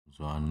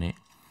Swane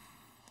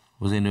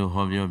was in the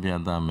hobby of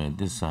Yadame,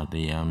 this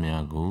Saturday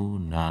Amiago,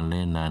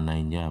 Nale Nana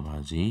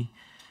Jabazi,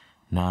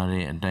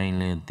 Nare a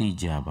Dainle Di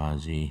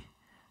Jabazi,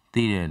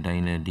 Tire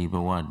Dainle Di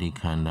Bawadi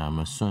Kanda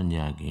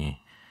Masonyagi,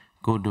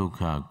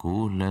 Godoka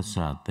Go,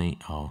 Lessa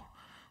think of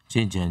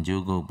Chinchan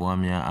Jogo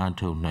Boamia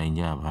Anto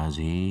Nanja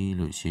Bazi,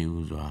 Lucy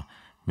Uzwa,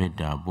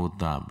 Meta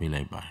Bota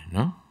Bileba,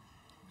 no?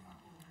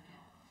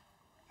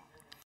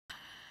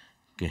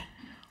 Okay.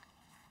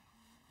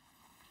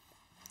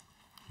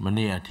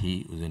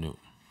 Maniati was in it.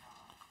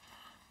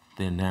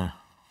 Then a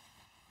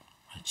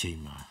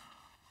chima.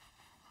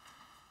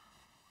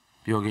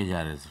 Pioge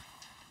Yaris,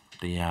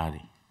 the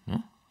Yari,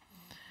 no?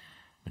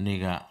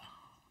 Maniga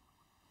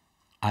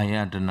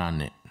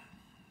Ayadanane,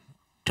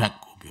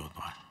 Taco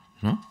Biodwa,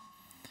 no?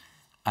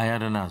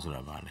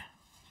 Ayadanazura Valley.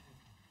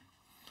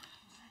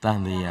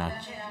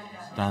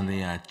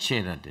 Tandia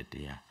Cheddar de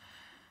Dia.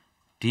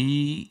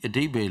 D. A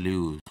day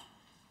belu,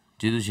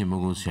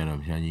 Jesushimogo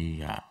Serum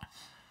Yaniga.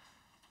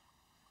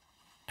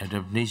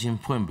 Adaptation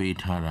point be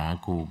Tara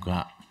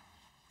Goga,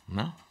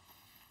 no?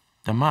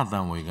 The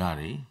mother we got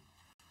it.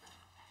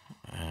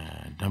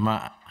 The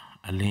ma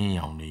a lane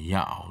on the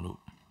yaw,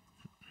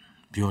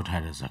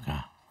 Biota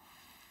Zaka.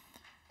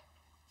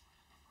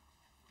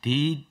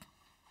 The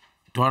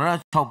Dora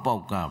chop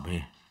up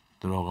gabe,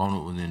 the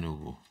Rogon within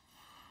Ugo.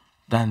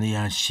 Then they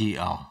are she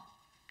out.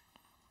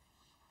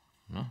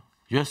 No,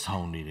 just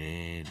sounded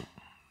it.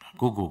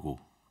 Go,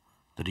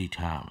 3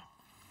 times.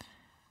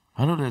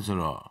 I know that's a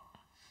lot.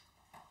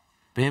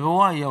 Baby,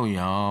 why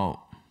yo,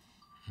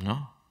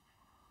 no?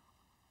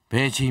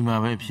 Betchy,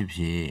 my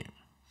baby.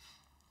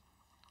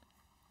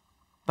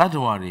 That's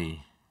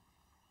worry.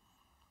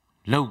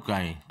 Low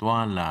guy,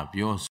 Dwala,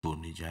 your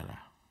soon, each other.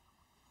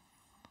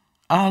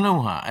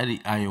 Aloha,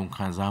 Eddie Ion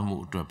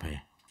Kanzamu Drape.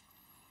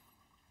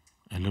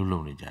 A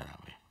little each other.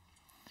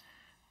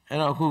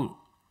 And I could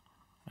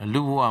a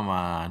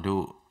Luama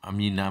do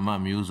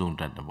Aminama muse on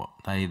that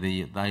about. Die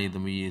the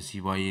me,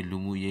 see why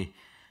Lumuye.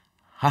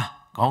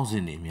 Ha, goes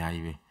in him,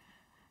 Yaive.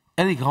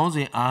 Eddie goes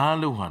in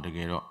Aloha to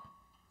get up.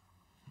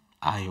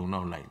 I don't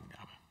know like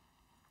that.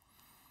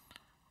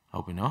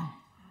 Hope you know.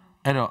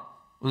 And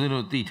was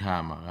no tea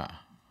time,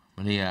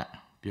 Mania,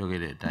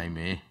 Pioget time,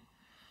 eh?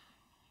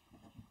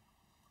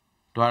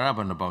 Dwarab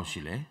and about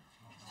Chile.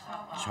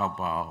 Chop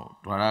out,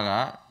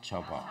 Dwaraga,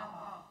 chop out.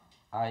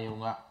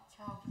 Ayunga,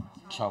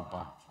 chop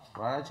out.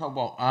 Dwara chop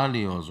out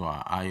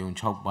Alioswa, Ayun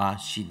chop bar,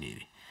 she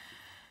needed.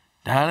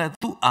 There are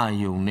 2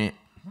 Ayune,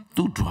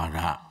 2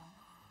 Dwara.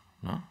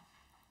 No?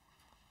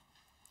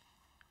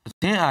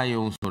 Say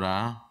Ayun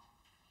Sura,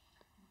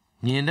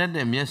 near that the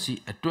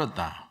Messi at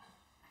Twata.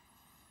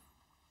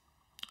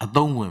 I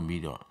don't want me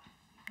though.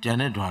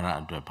 Janet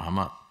Dwara at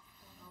Pama.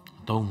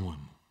 Don't want.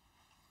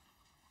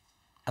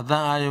 At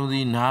that I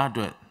only not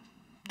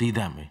did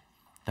me.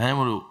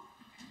 Diamond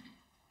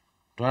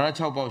Dwara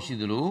chop out she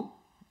the loo,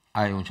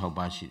 I own chop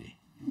by she.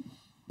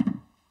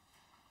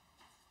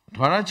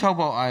 Dwara chop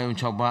out I own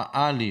chop by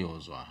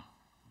Alioswa.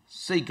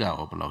 Sega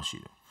or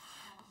Bloshido.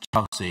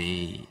 Chop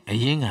say a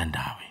ying and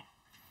dawe.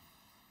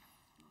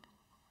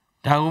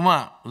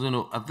 Daguma was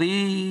no a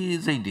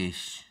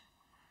dish.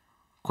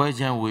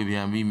 Question will be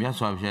a me,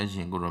 Maswap,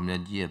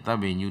 Goromia,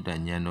 Tabi,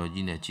 Newton, Yano,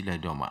 Gina, Chile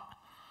Doma.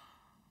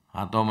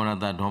 A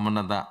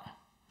dominata,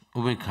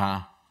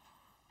 Ubeka,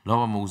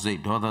 Lova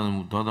Mosaic,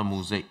 daughter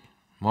Mosaic,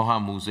 Moha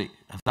Mosaic,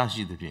 a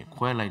sashi the pin,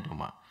 quite like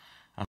Doma.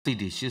 A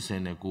city she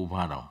sent a go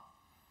pardon.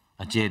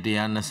 A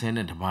Jediana sent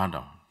a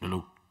pardon, the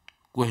look,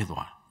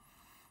 Guedwa.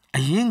 A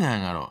ying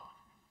hanger,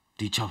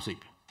 the Chelsea.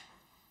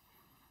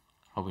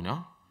 How we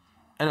know?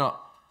 Hello,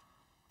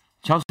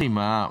 Chelsea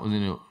ma,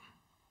 within you.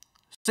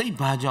 Say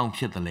Bajong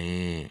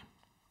Pitale.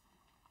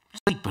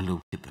 Say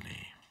Baloo Pitale.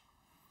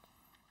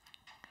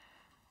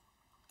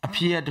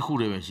 Appear the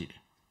Hoover City.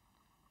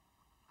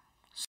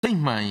 Say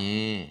my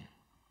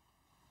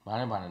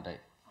Banabana.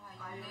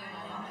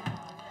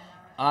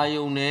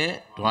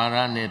 Ione,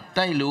 Dwarane,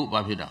 Tailu,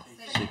 Babida.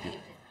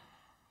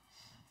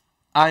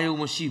 Io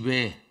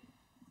Moshibe.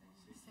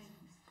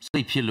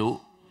 Say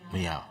Pillow,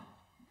 Meow.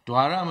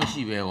 Dwara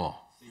Moshibe.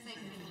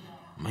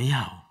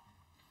 Meow.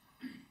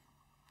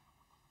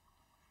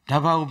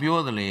 Taba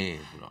Biodale,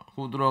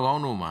 who drove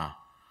on Uma.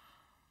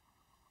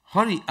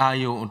 Hurry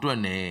Ayo to a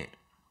ne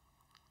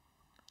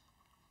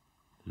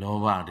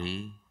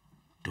Lovadi,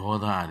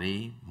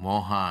 Dodari,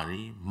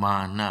 Mohari,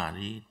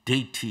 Manari,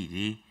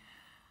 Datiri.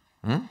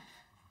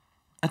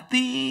 A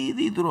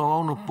tea drove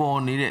on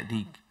upon it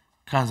the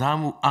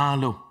Kazamu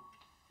Alo.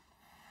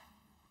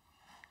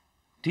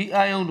 The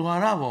Ayon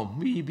Dwaravo,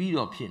 me be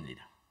opined.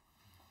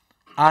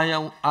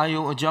 Ayo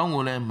a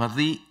jungle and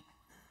Mati,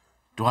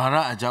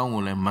 Dwara a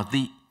jungle and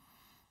Mati.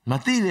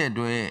 Matile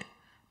doe,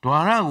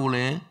 Dwara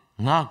gule,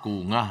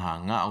 Naku, Naha,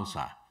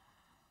 Nausa.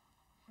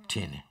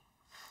 Tene.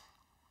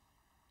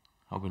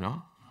 Hope you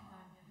know?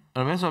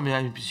 A mess of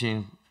my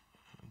fishing,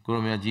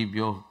 Goromia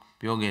Gibio,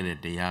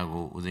 Pioget, the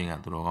Yago, using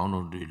at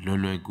Rono, the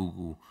Lolo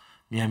Gugu,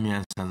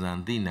 Miamia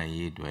Sanzantina,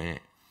 ye doe,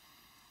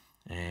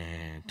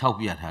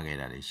 Taupia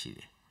Tagada, she.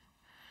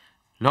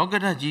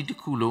 Logata Git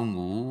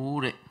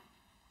Kulungu,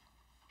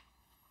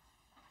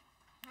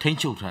 ထိန်း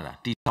ချုပ်ထားတာ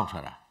တိဆောက်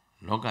ထားတာ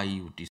လောက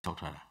ကြီးကိုတိဆောက်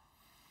ထားတာ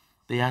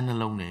တရားနှ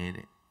လုံးနဲ့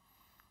တဲ့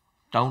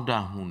တောင်းတ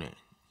မှုနဲ့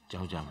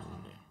ကြောက်ကြမှု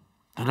နဲ့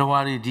တရားဝါ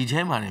တွေဒီထဲ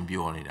မှာနေ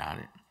ပြောနေတာ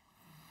တဲ့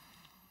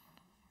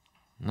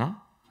နော်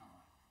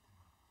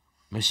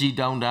မရှိ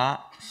တောင်းတ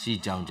ရှိ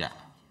ကြောက်ကြစ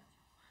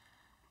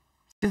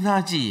ဉ်း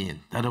စားကြည့်ရင်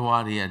တရားဝါ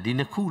တွေကဒီ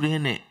နှစ်ခုတ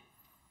ည်းနဲ့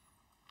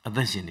အသ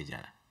က်ရှင်နေကြ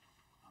တာ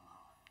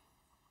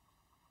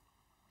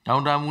တော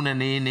င်းတမှုနဲ့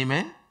နေမ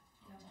ယ်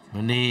မ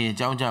နေရင်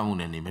ကြောက်ကြမှု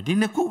နဲ့နေမယ်ဒီ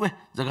နှစ်ခုပဲ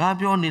စကား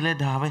ပြောနေလဲ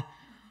ဒါပဲ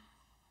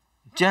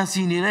ကြံ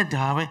စီနေလဲ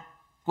ဒါပဲ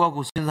ကိုယ့်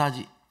ကိုစဉ်းစားကြ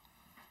ည့်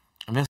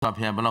အမေစွာ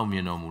ဖျားဘယ်လောက်မြ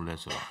င်တော်မူလဲ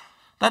ဆိုတော့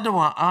တတ္တ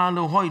ဝါအား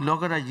လုံးဟောဒီလော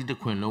ကဓာတ်ကြီးတစ်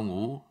ခွင်လုံး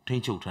ကိုထိ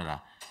န်းချုပ်ထားတာ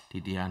ဒီ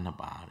တရားနှစ်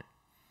ပါးတဲ့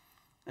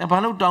ဘာ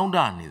လို့တောင်းတ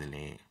နေသ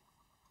လဲ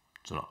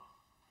ဆိုတော့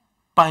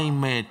ပိုင်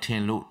မဲ့ထ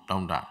င်လို့တော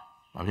င်းတ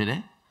ဘာဖြစ်လဲ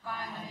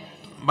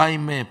ပိုင်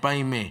မဲ့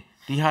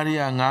ဒီဟာတွေ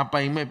ကငါ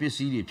ပိုင်မဲ့ပစ္စ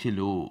ည်းတွေဖြစ်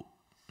လို့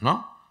နော်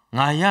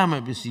ငါရ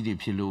မဲ့ပစ္စည်းတွေ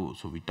ဖြစ်လို့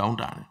ဆိုပြီးတောင်း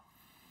တတယ်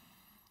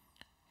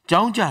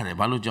ကြောင်းကြတယ်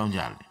ဘာလို့ကြောင်းကြ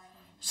လဲ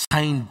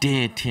ဆိုင်တ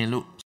ယ်ထင်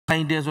လို့ဆို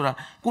င်တယ်ဆိုတာ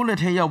ကိုယ့်လက်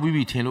ထဲရောက်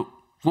ပြီးထင်လို့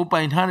ကို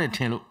ပိုင်ထားတယ်ထ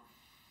င်လို့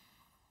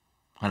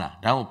ဟုတ်လား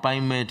ဒါကိုပို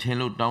င်မဲ့ထင်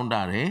လို့တောင်းတ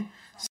တယ်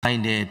ဆိုင်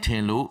တယ်ထ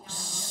င်လို့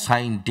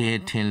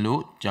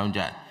ကြောင်းကြ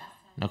တယ်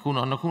နှစ်ခု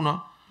နော်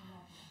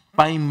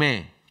ပိုင်မဲ့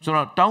ဆို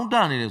တော့တောင်းတ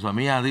နေတယ်ဆိုတာမ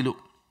ရသေးလို့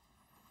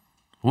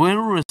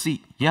will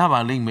receive ရပါ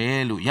လိမ့်မ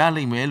ယ်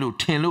လို့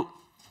ထင်လို့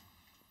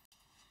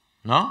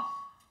နော်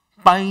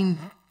ပိုင်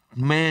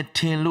မဲ့ထ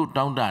င်လို့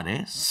တောင်းတတ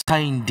ယ်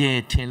ဆိုင်တယ်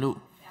ထင်လို့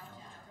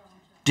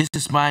this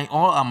is my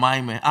all are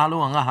mine မယ်အား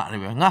လုံးကငါဟာတွေ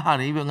ပဲ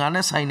ငါ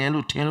နဲ့ဆိုင်တယ်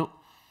လို့ထင်လို့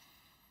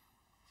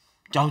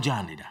ကြောင်းကြ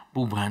နေတာ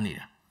ပူပန်းနေ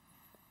တာ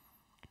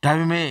ဒါ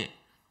ပေမဲ့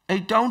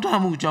အဲ့တောင်းတ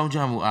မှုကြောင်းကြ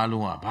မှုအား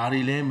လုံးကဘာ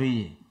တွေလဲမေး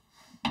ရင်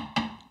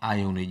အာ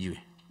ယုန်တွေကြီးပဲ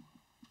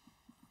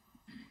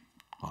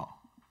ဟော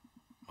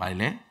ဘာ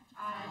လဲ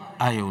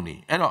အာယုန်တွေ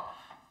အဲ့တော့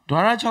ဒွါ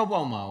ရ6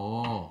ပေါက်မှာ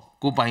ရော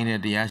ကိုပိုင်တဲ့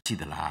တရားရှိ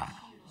သလား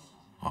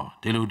ဟော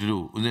ဒီလို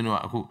ဦးဇင်းတို့က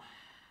အခု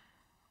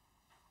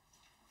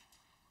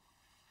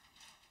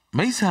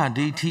မိစ္ဆာ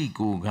ဒိဋ္ဌိ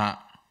ကိုက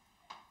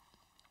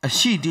အ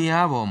ရှိတ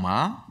ရားပေါ်မှာ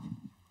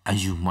အ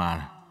ယူမှား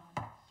တာ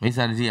မိစ္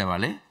ဆာဒိဋ္ဌိကဘာ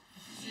လဲ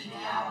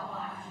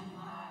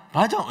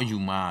ဘာကြောင့်အယူ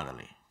မှားရတယ်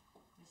လဲ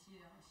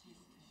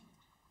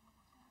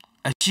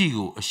အရှိ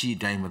ကိုအရှိ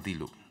တိုင်းမသိ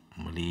လို့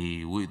မလီ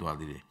ဝေ့သွား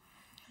သေးတ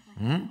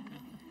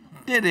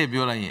ယ်တဲ့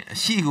ပြောလိုက်ရင်အ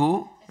ရှိကို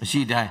အရှိ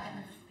တိုင်း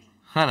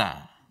ဟုတ်လား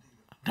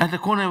ဒါတ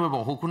ခုနဲ့ပဲ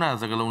ပေါ့ဟိုခုန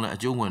စကားလုံးနဲ့အ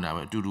ကျုံးဝင်တာ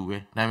ပဲအတူတူပဲ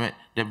ဒါပေမဲ့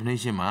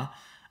definition မှာ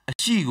အ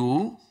ရှိကို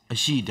အ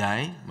ရှိတို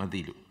င်းမသိ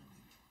လို့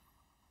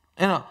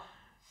အဲ့တော့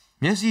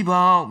မျက်စိ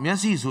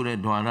ဆိုတဲ့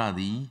ဓဝါရ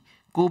သည်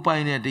ကိုယ်ပို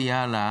င်တဲ့တ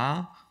ရားလား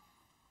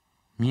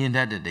မြင်တ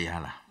တ်တဲ့တ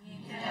ရားလား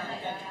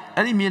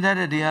အဲ့ဒီမြင်တတ်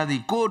တဲ့တရားသ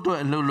ည်ကိုယ့်အတွက်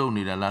အလုပ်လုပ်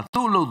နေတာလား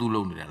သူ့အလုပ်သူ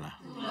လုပ်နေတာလား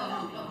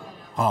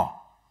ဟော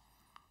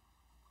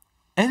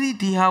အဲ့ဒီ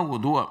တရားကို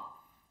တို့က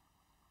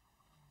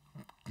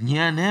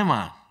ဉာဏ်ထဲမှာ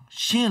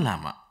ရှင်းလာ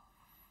မှာ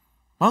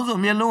ဘာလို့ဆို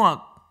မျက်လုံးက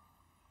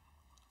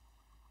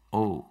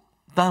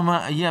တာမ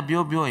န်အရက်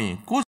ပြောရင်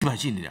ကိုယ်စီမှာ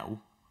ရှိနေတာဦး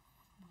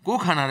ကို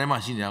ယ်ခန္ဓာထဲမှာ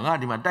ရှိနေတာငါ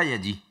ဒီမှာတက်ရ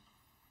က်ကြီး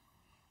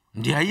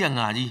ဒီဟာကြီးက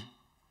ငါကြီး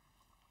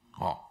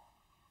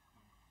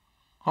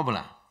ဟုတ်ပါ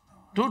လား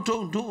တို့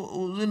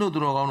ဦးဇင်းတို့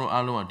တော်ကောင်းတို့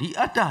အားလုံးကဒီ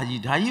အတ္တ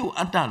ကြီးဒါကြီးကို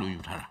အတ္တလို့ယူ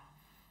ထားတာ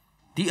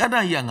ဒီအတ္တ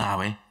ကြီးကငါ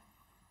ပဲ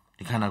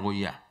ဒီခန္ဓာကိုယ်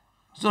ကြီး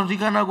ဆိုတော့ဒီ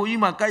ခန္ဓာကိုယ်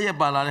ကြီးမှာကပ်ရက်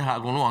ပါလာတဲ့ဟာ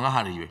အကုန်လုံးကငါ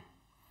ဟာတွေပဲ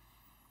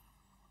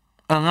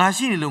ငါ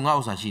ရှိနေလို့ငါဥ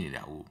စ္စာရှိနေ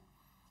တာဦး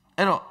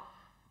အဲ့တော့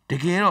တ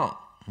ကယ်တော့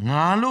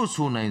ငါလို့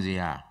ဆိုနိုင်စ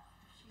ရာ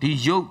ဒီ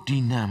ရုပ်ဒီ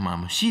နာမ်မှာ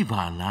မရှိ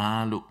ပါ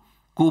လားလို့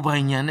ကိုယ်ပို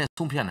င်ဉာဏ်နဲ့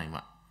ဆုံးဖြတ်နိုင်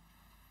မှာ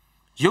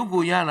ရုပ်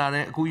ကိုရလာ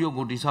တဲ့အခုရုပ်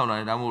ကိုတိဆောက်လာ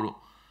တဲ့ဒါမို့လို့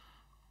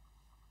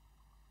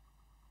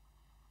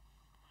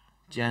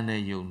ကြမ်း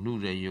တဲ့ရုပ်နှု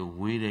တဲ့ရုပ်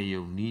ဝေးတဲ့ရု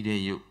ပ်နီးတဲ့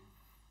ရုပ်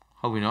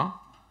ဟုတ်ပြီနော်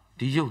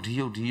ဒီရုပ်အဲ့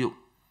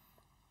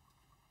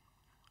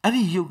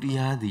ဒီရုပ်တ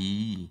ရားသ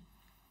ည်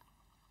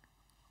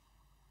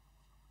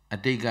အ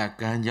တိတ်က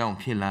ကံကြောင့်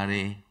ဖြစ်လာတ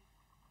ယ်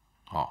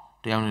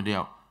တယောက်နဲ့တ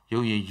ယောက်ရု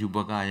ပ်ရည်ယူပ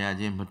ကရ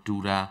ခြင်းမတူ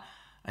တာ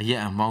အရ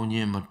က်အမောင်းခြ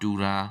င်းမတူ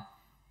တာ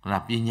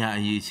ပညာ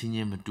အရေးချ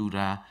င်းမတူ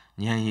တာ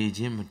ဉာဏ်ရည်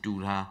ချင်းမတူ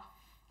တာ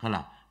ဟုတ်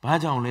လားဘာ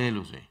ကြောင့်လဲ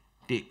လို့ဆိုရင်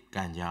တိ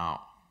ကံကြောင့်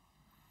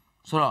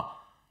ဆိုတော့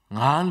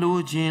ငါလို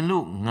ခြင်း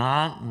လို့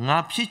ငါ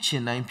ဖြစ်ချ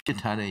င်တိုင်းဖြစ်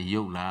ထားတဲ့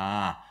ရုပ်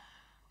လား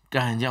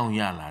ကံကြောင့်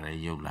ရလာတဲ့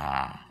ရုပ်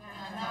လား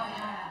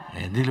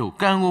ဒီလို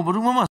ကံကိုဘယ်သူ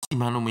မှစီ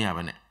မံလို့မရ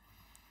ပါနဲ့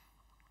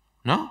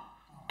နော်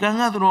ကံ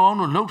ကသူတော်အောင်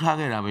လို့လှုပ်ထား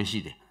ခဲ့တာပဲရှိ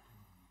တယ်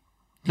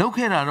လှုပ်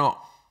ခဲ့တာတော့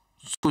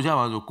ဆိုကြ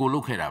ပါစို့ကိုလှု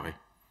ပ်ခဲ့တာပဲ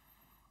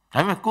ဒါ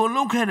ပေမဲ့ကို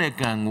လှုပ်ခဲ့တဲ့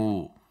ကံ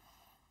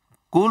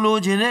ကိုလို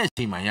ချင်တဲ့အ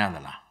ချိန်မှရသ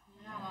လား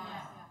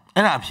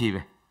အဲ့ဒါအဖြေ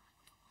ပဲ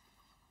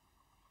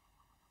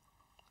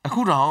အ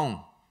ခုတော့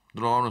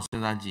တော်တော်စ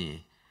ဉ်းစားကြည့်ရင်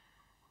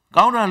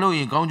ကောင်းတာလုပ်ရ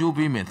င်ကောင်းကျိုး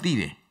ပေးမယ်သိ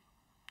တယ်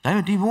ဒါပေ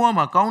မဲ့ဒီဘဝ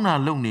မှာကောင်းတာ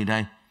လုပ်နေတို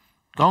င်း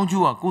ကောင်း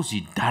ကျိုးကကိုယ့်စီ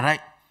ဓာတ်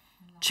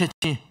ချက်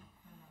ချင်း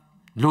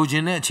လိုချ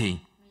င်တဲ့အချိန်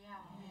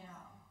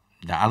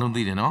ဒါအလုံး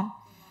သိတယ်နော်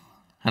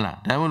ဟုတ်လား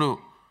ဒါမှမဟုတ်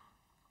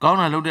ကောင်း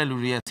တာလုပ်တဲ့လူ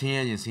တွေကဆင်း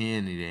ရဲခြင်းဆင်းရဲ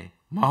နေတယ်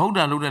မဟုတ်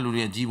တာလုပ်တဲ့လူ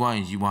တွေကကြီးပွားရ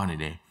င်ကြီးပွားနေ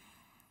တယ်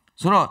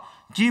ဆိုတော့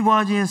ကြီး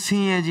ပွားခြင်းဆ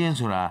င်းရဲခြင်း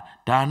ဆိုတာ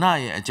ဒါန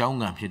ရဲ့အကြောင်း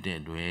ကံဖြစ်တဲ့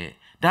အတွက်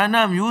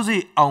Dana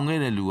music on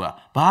a lua,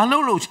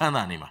 Balo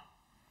Chananima.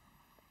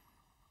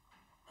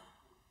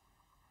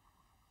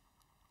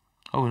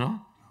 Oh no?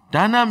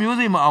 Dana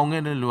music on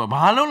a lua,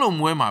 Balo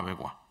Muema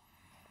Bequa.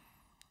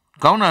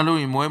 Kauna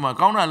Louis Moema,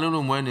 Kauna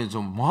Lulu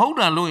Muenism,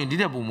 Moda Louis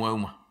did a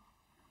boom.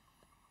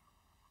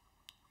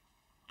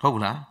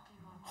 Hola.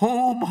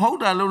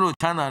 Hold a Lulu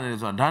Chana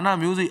is on Dana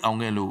music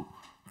on a lu.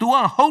 Do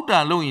a hold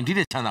a Louis did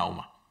a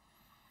Chanauma.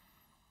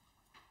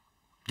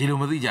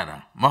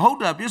 Dilumadiana.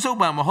 Mahoda,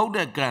 Pisoba,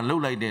 Mahoda can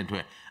look like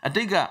that. I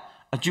take a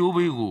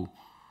Jobu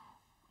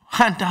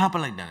hunt to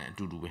happen like that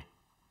to do it.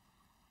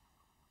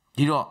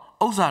 You know,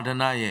 Osa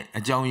Danae,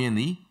 a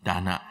Jowney,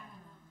 Dana.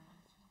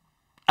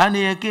 And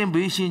they came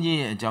be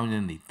singing a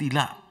Jowney,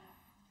 Tila.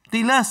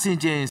 Tila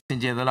Sinja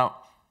Sinja the Law,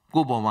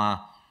 Goboma,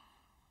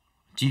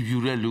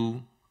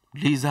 Giburelu,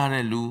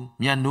 Lizarelu,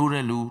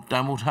 Mianorelu,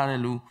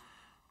 Tamutarelu,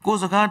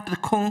 goes a cat the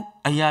con,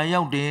 a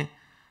yao de.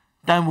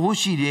 Time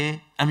Hoshi de,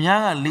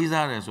 Amiaga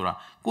Liza Resura,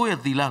 go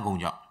at the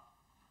Lagoja.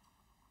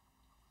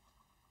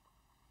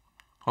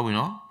 How we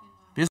know?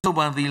 Piso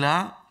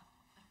Bandila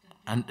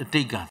and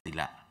take a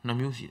Thila,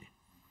 Namusi.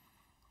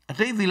 I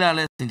take the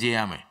Lale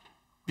Sinjame.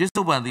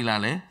 Piso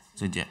Bandilale,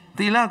 Sinja.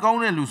 Thila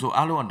Gaune Luso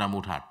Alo and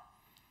Damutat.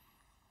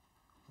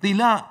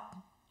 Thila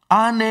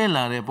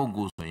Anela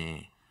Repogus.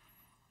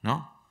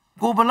 No?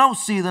 Go below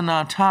see the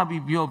Natabi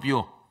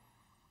Bio.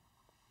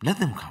 Let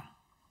them come.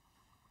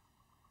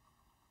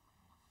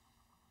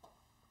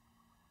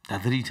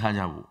 That 3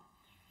 Tajabu.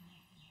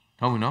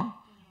 How we know?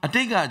 I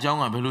take a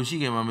Jonga Belushi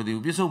game with you,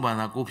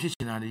 Pisobana, go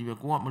fishing at you,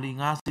 go up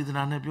Malinga, season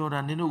and Nepio,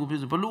 and Nino,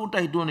 Below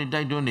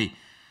Didoni.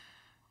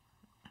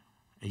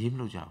 A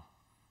Himlo Jow.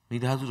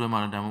 Meet the house of the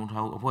Manadamun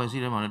How, a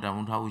poesy of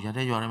Manadamun How, which I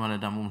tell you are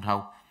Manadamun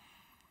How.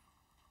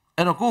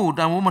 And a good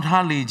woman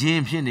hardly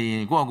James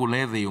Shindy, go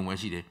lay the young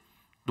Machine.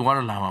 Do want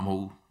a lama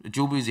mo,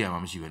 Jobuzi,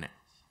 I'm shivering it.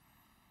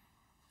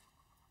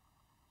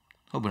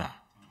 Hobra.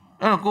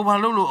 And a go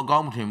Lolo, a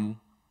gum him.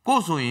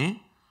 Go so in.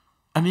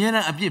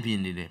 Amiana a bit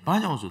in the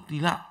Bajo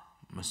Tila,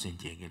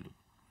 Messenger.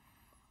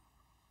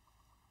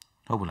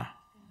 Hobla.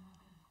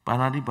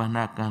 Panadi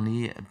Bana can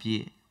lay a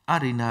pie,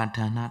 Arina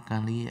Tana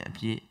can lay a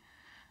pie.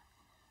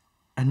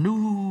 A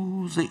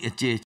new say a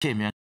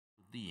champion.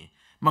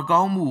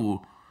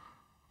 Magamu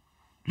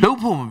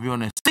Lopo be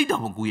on a state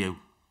of a guyo.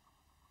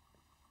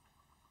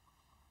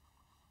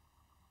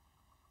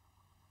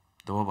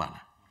 The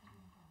Wabana.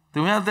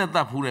 The way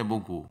that Pure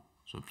Boko,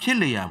 so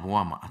Chilia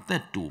Boama at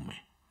that to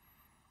me.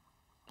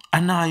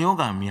 Ana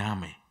yoga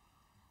miame.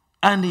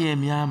 Andy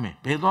miame.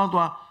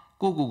 Pedodwa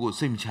go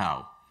sim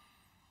chow.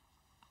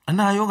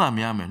 Ana yoga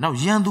miame. Now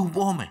yandu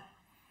bome.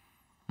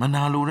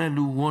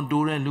 Manalurelu,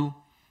 wondorelu.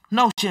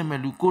 Now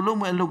shemelu,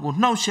 coloma logo,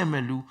 now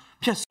shemelu.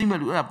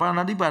 Piasimelu, a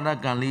panadibana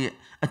ganli,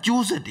 a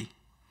Josety.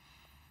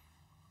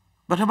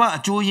 But about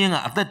a joying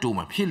at that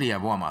dome, Pilia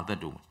Boma at that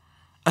dome.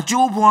 A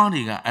Joe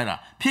Bondiga era,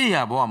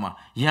 Pia Boma,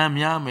 Yam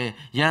Yame,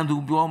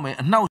 Yandu Bome,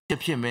 and now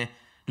Shepsheme,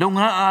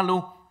 Longa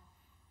Alo.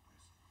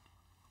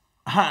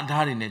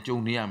 Harine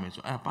Joniame,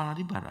 so a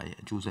Paradibara,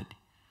 Josety.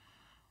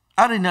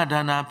 Arina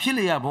Dana,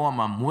 Pilia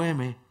Boma,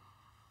 Mueme.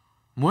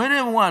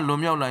 Muere one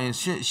Lomiola and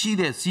she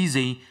that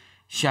seizing,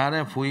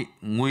 Share Fui,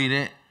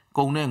 Muire,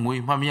 Gone,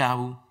 Mui,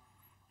 Mamiabu.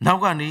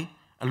 Naugani,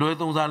 a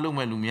Loetonza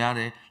Lume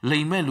Lumiare,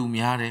 Lame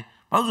Lumiare,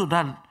 also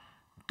done.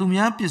 To me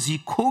up is he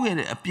coated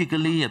a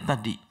pickly at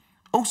that.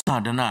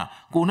 Osadana,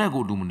 go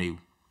nego dumune.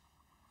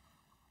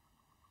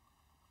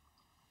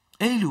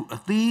 Elu, a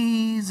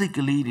thick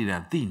lady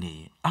at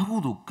Thine,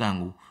 Agudu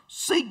Kangu,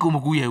 say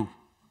Gomaguyo.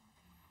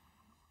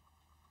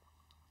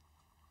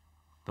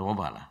 The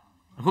Wabala.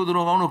 A good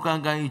round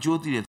Kanga in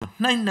Joti,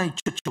 9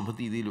 night church of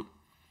the look.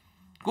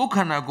 Go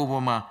Kana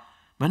Gobama,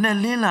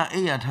 Manelina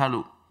A at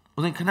Halu,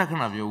 was in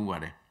Kanakan of your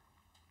water.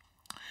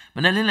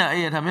 Manelina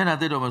A at Hamena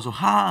did over so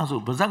ha,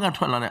 so Bazaga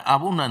Twala,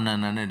 Abuna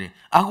Nanade,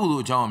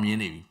 Agudu Jam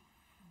Yenevi.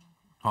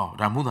 Oh,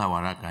 Ramuda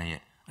Waraka,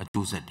 a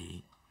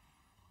Josety.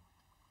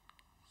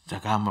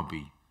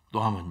 Zakamabi,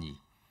 Dohamani.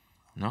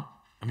 No?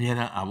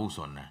 Amiana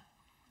Abusona.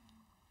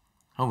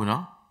 How we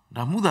know?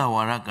 Ramuda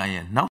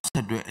Waraka, now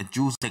said a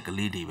Josek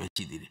lady where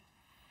she did it.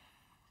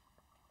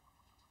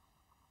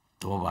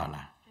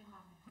 Tobala.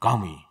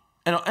 Gummy.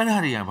 And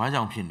Haria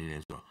Bajam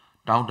Pin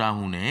down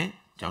Mune,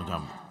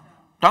 Jam.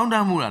 Down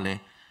Murale,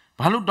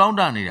 Balu down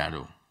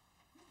Nidado.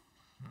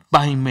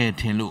 By me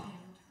Tenlu.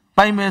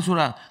 By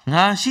Mesura,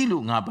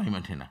 Nashilu, Nga by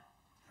Matena.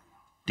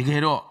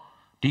 Digero,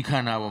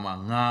 Dicana,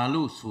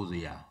 Nalu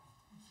Suzia.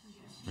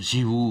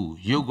 Shivu,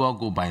 you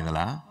go by the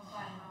la.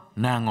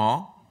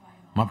 Nango,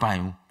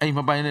 Mapayu, a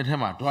Mapayu in the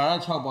Tema,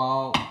 Dwara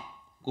Chabo,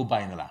 go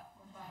by the la.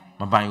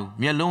 Mapayu,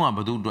 Mialoma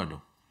Badu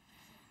Dwado.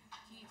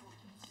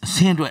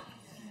 Sandwich.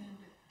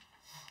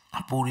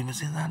 A poor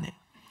Messina.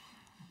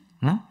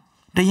 No?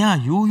 They are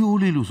you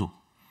Liluso.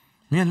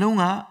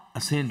 Mialonga, a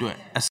sandwich,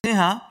 a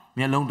seha,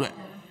 Mialonga.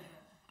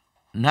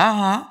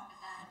 Naha,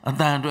 a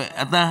dandre,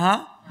 a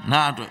daha,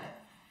 nadre.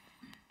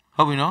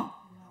 How we know?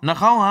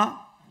 Nakawa,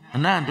 a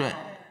nandre,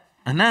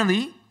 a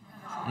nandi,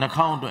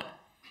 Nakaundre.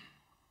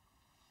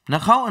 နှာ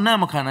ခေါင်းအနံ့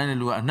မခံနိုင်တဲ့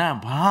လူကအနံ့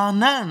ဘာ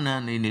နံ့နံ့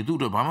နေသူ့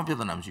တော့ဘာမှပြ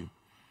ဿနာမရှိဘူး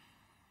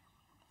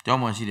ကျော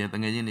င်းမှာရှိတယ်တ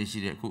ငယ်ချင်းတွေရှိ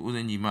တယ်အခုဦးစ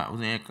င်းညီမဦး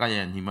စင်းရဲ့က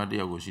ရဲ့ညီမတ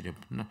ယောက်ကိုရှိတယ်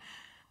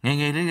ငယ်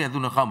ငယ်လေးက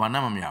သူ့နှာခေါင်းဘာ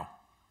နံ့မမရ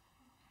ဘူး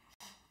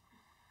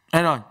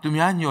အဲ့တော့သူ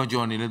များညော်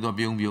ကြော်နေလဲသူ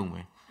ပြုံးပဲဟ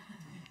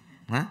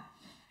မ်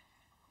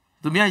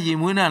သူများရေ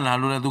မွေးနှံလာ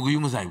လို့လဲသူကယူ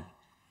မဆိုင်ဘူး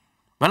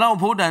ဘယ်လောက်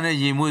ဖိုးတန်တဲ့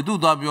ရေမွေးသူ့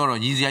သွားပြောတော့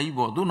ညီစရာကြီး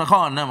ပေါ့သူ့နှာခေါ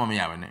င်းအနံ့မ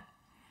ရပဲနဲ့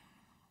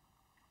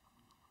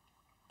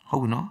ဟု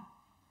တ်ပြီနော်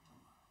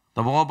သ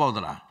ဘောပေါက်သ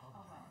လား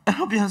အဲ့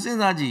တော့ပြန်စဉ်း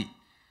စားကြည့်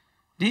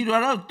ဒီ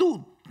တော့သူ့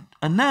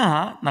အနံ့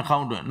ဟာနှာခေါ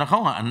င်းအတွက်နှာခေါ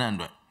င်းဟာအနံ့အ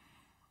တွက်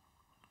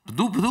ဘ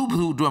သူ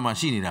အတွက်မှ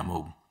ရှိနေတာမဟု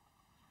တ်ဘူး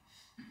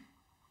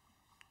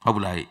ဟုတ်ပ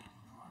လား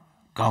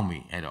ကောင်းပြီ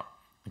အဲ့တော့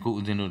အခု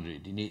ဦးဇင်းတို့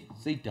ဒီနေ့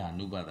စိတ်ဓာ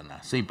နုပါဒနာ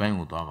စိတ်ပိုင်း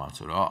ကိုသွားပါ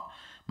ဆိုတော့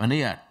မ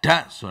နေ့ကဓာ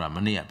တ်ဆိုတာမ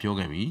နေ့ကပြော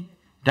ခဲ့ပြီ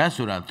ဓာတ်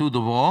ဆိုတာသူ့သ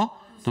ဘော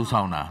သူ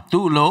ဆောင်တာ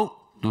သူ့အလုပ်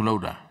သူလု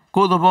ပ်တာ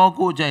ကိုယ်သဘော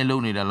ကိုယ်ကြိုက်လု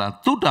ပ်နေတာလား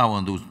သူ့တာဝ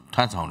န်သူထ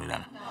မ်းဆောင်နေတာ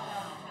လား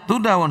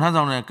သူ့တာဝန်ထမ်း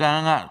ဆောင်တဲ့ကံ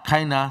ကခို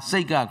င်းတာစိ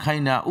တ်ကခို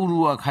င်းတာဥရု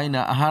ကခိုင်း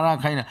တာအာဟာရ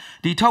ခိုင်းတာ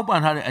ဒီထောက်ပံ့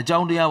ထားတဲ့အကြော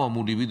င်းတရားပေါ်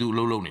မူတည်ပြီးသူအ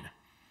လုပ်လုပ်နေတာ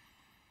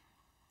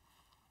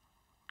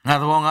ငါ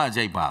သဘောငါအ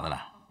ကြိုက်ပါသ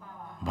လား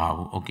ပါ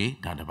ဘူးโอเค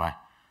ဒါတစ်ပိုင်း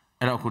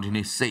အဲ့တော့အခုဒီ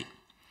နေ့စိ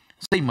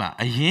တ်မှာ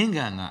အရင်က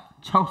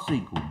6စိ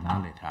တ်ကိုနား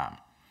လည်ထား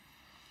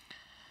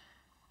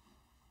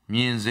မြ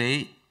င်စိ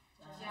တ်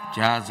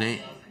ကြားစိတ်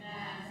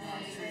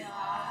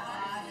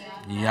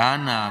ယာ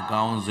နာ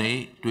ကောင်းစိတ်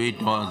တွေး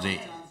တော်စိ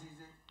တ်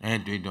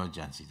တွေးတော်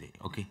ကြံစီစိတ်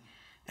โอเค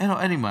အဲ့တော့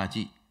အဲ့ဒီမှာကြ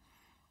ည့်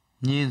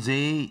မြင်စိ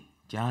တ်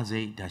ကြားစိ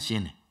တ်ဒါရှ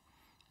င်းတယ်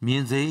မြ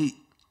င်စိတ်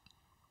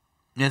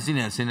မျက်စိ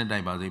နဲ့အစင်းနဲ့တို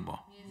က်ပါစိတ်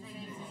ပေါ့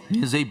မြ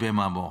င်စိတ်ဘယ်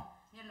မှာပေါ့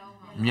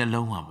မျက်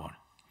လုံးမှာပေါ့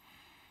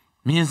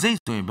မြင်စိတ်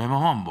ဆိုရင်ဘယ်မှာ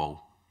မှမပေါ့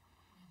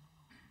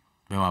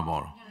ဘယ်မှာ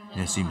ပေါ့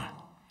မျက်စိမှာ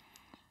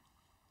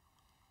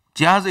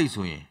ကြားစိတ်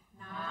ဆိုရင်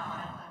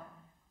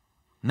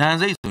နာမ်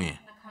စိတ်ဆိုရင်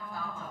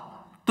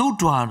သူ့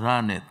ဓာရ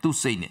နဲ့သူ့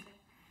စိတ်နဲ့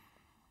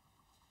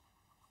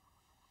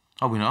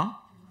ဟုတ်ပြီနော်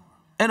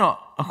အဲ့တော့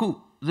အခုဦး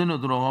ဇင်း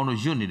တို့တော်ကောင်းတို့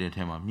ရွတ်နေတဲ့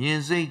ထဲမှာမြင်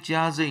စိတ်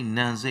ကြားစိတ်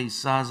နာမ်စိတ်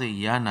စားစိတ်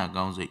ယာနာ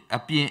ကောင်းစိတ်အ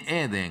ပြင်ဧ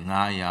ည့်သည်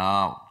9ယော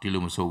က်ဒီ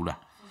လိုမဆိုဘူးလား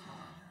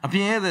အပြ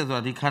င်ဧည့်သည်ဆို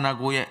တာဒီခန္ဓာ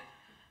ကိုယ်ရဲ့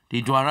ဒီ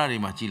ဓာရတွေ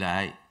မှာကြည်လို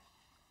က်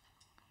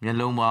မျက်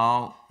လုံးပေါ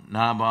က်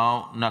နားပေါက်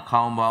နှာ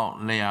ခေါင်းပေါက်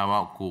လျှာပေါ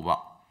က်ကိုယ်ပေါ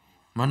က်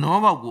မနော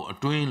ပေါက်ကိုအ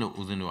တွင်းလို့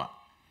ဦးဇင်းတို့က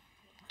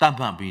တတ်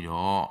မှတ်ပြီး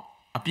တော့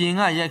အပြင်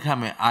ကရိုက်ခတ်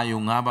မဲ့အာယုံ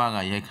5ပါးက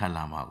ရိုက်ခတ်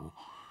လာမှာကို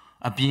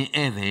အပြင်ဧ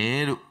ည့်သ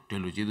ည်လို့ဒီ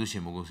လိုကျေးဇူးရှ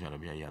င်ဘုရားဆရာ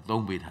တော်ဘုရားကြီးက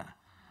သုံးပေးထားတာ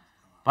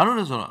ဘာလို့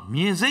လဲဆိုတော့မြ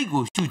င်စိတ်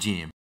ကိုရှုခြင်း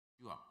ရှု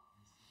ရ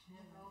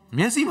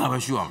မျက်စိမှာပဲ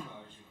ရှုရမှာ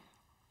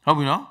ဟုတ်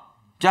ပြီနော်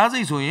ကြားစိ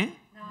တ်ဆိုရင်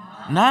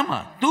နားမှာ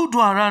သူ့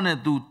ဓာရနဲ့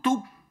သူ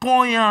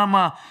ပေါ်ရ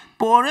မှာ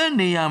ပေါ်တဲ့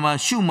နေရာမှာ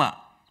ရှုမှ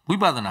ဝိ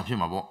ပဿနာဖြစ်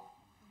မှာပေါ့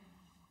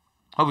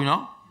ဟုတ်ပြီ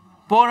နော်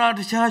ပေါ်တာတ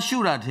ခြားရှု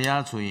တာတ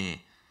ရားဆိုရင်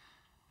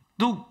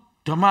သူ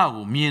ဓမ္မ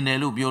ကိုမြင်တယ်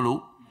လို့ပြောလို့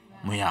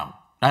မရ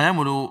ဘူးဒါကြောင့်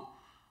မလို့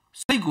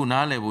စိတ်ကို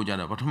နားလည်ဖို့ကြ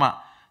တော့ပထမ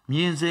မြ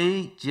င်စိတ်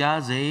ကြား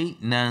စိတ်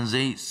နာမ်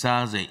စိတ်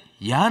စားစိတ်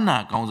ယာနာ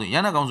ကောင်းစိတ်ယာ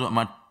နာကောင်းဆိုအ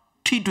မှ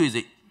ထိတွေ့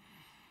စိတ်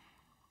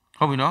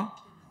ဟုတ်ပြီနော်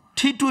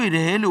ထိတွေ့တ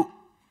ယ်လို့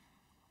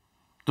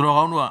သူတော်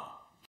ကောင်းတို့က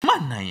မှ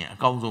တ်နိုင်ရင်အ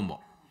ကောင်းဆုံး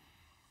ပေါ့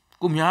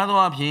ကိုများသော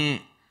အားဖြင့်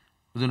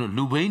ဦးဇင်းတို့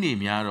လူဘိန်းတွေ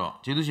များတော့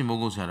ကျေးဇူးရှင်ဘု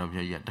န်းကြီးဆရာတော်ဘု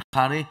ရားကြီးကတ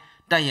ခါတည်း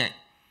တိုက်ရိုက်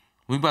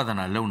ဝိပဿ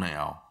နာလုပ်နိုင်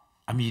အောင်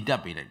အမိတက်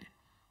ပေးလိုက်တယ်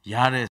ရ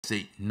တဲ့စိ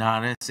တ်နာ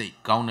တဲ့စိတ်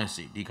ကောင်းတဲ့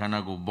စိတ်ဒီခန္ဓာ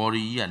ကိုယ်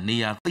body ကြီးကနေ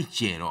ရာသိ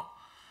ကျဲတော့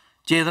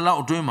ကျဲသလောက်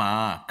အတွင်းမှာ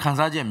ခံ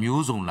စားချက်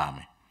မျိုးစုံလာမ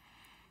ယ်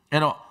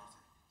အဲ့တော့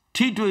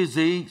ထိတွေ့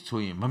စိတ်ဆို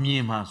ရင်မမြ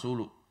င်မှဆို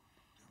လို့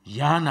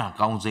ယာနာ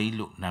ကောင်းစိတ်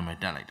လို့နာမည်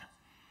တက်လိုက်တာ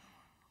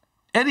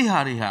အဲ့ဒီဟာ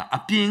တွေဟာအ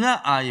ပြင်က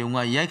အာယုံက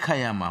ရိုက်ခတ်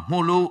ရမှာမှု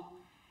လို့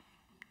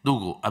သူ့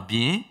ကိုအပြ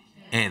င်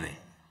ဧည့်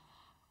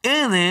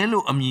သည်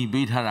လို့အမည်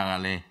ပေးထားတာက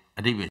လည်း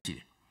အဓိပ္ပာယ်ရှိတ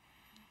ယ်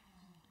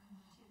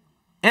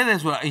ဧည့်သည်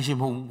ဆိုတာအိမ်ရှင်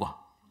မဟုတ်ဘူးကွာ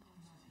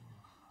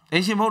အိ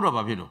မ်ရှင်မဟုတ်တော့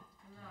ဘာဖြစ်လို့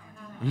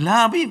လာ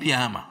ပြီးပြ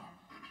န်မှာ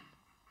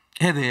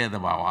ဧည့်သည်ရဲ့သ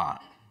ဘာဝ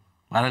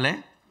ဘာလဲ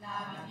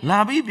လာ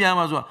ပြီးပြန်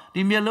မှာဆိုတာ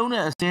ဒီမျက်လုံး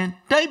နဲ့အစင်း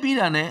တိုက်ပြီး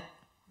တာနဲ့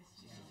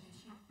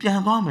ပြန်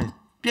သွားမယ်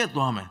ပြက်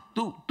သွားမယ်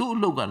သူ့အ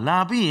လုပ်ကလာ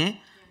ပြီးရင်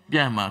ပြ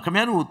န်မှာခင်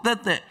ဗျားတို့တက်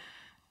ဧ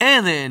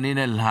ည့်သည်အနေ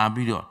နဲ့လာ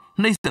ပြီးတော့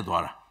နှိမ့်ဆက်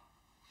သွားတာ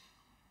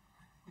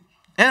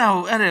အဲ့ဒါ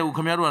ကိုခ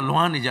င်ဗျားတို့ကလွ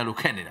မ်းနေကြလို့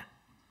ခက်နေတာ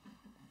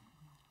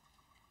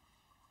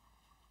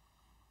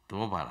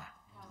တော့ပါလား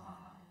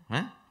ဟ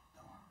မ်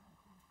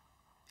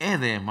ဧည့်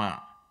သည်မှ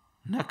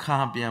နှခါ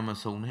ပြန်မ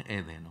စုံတဲ့ဧ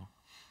ည့်သည်နော်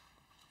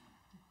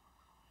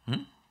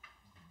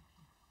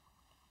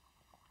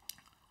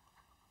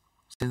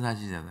စဉ်းစား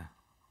ကြည့်ကြတာ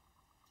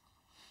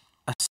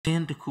အစ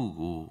င်းတစ်ခု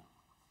ကို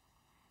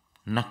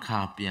နှခါ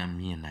ပြန်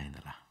မြင်နိုင်သ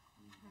လား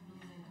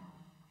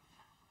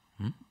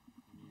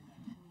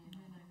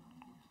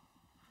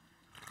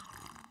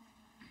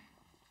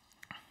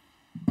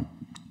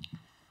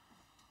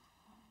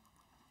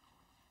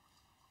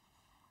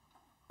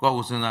ကို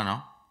ယ်စဉ်းစား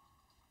နော်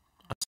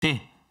အစ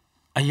င်း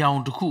အယောင်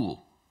တစ်ခုကို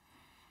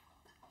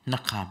နှ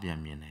ခါပြန်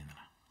မြင်နိုင်သ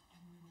လား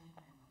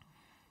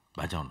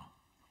ဘာကြောင့်လဲ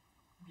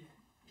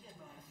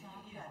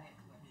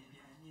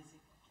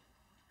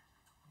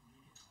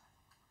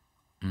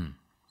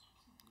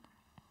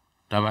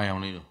ဒါပါအော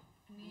င်လေးတော့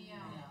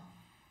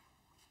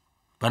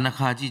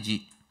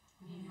Banakaji,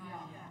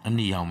 and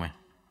the Yaume.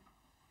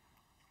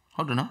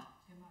 How do you know?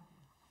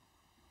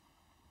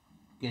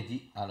 Get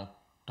it, hello,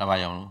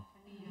 Tavayo.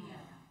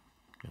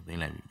 They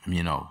like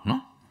me, no?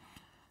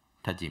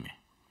 Tajime.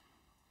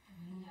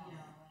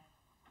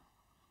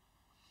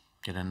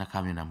 Get a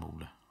Nakamina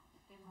Mula.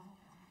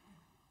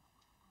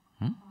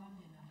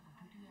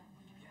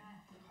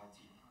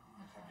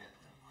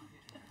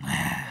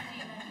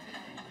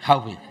 How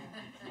we?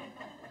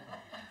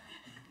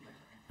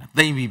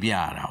 They be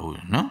biara,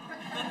 no?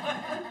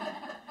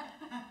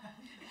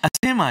 A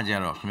same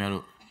major,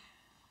 Mero.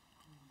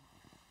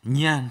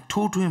 Nyan,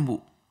 two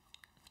twimbo,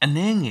 a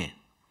name.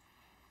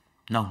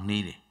 No,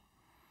 needed.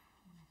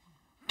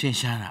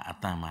 Tinshara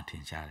at time,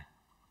 Tinshara.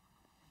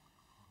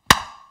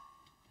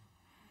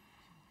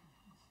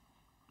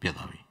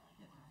 Pietavi.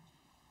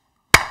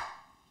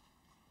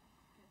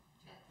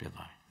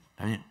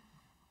 I mean,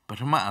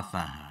 but my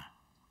Athan,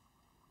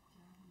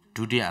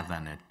 today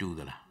Athan, do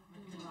the la.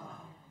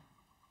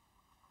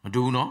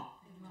 Do no?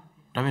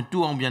 I mean,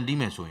 2 on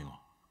Biandime sewing.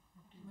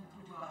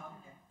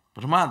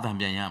 But my Athan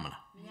Bianyamala.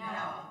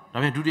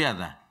 I mean, do the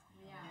other.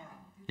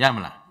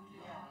 Yamala.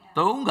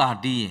 Tonga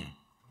D.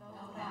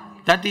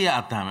 Tatia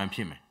Athan and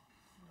Pime.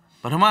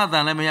 But my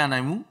Athan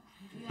Lemianamu,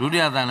 do the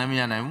other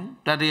Lemianamu,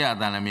 Tatia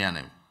Athan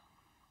Lemianam.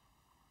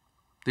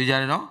 Did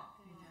you know?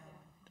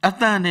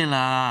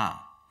 Athanilla.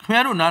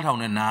 Kmeru not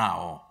on it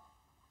now.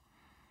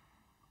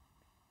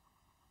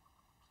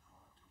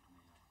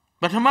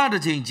 But her mother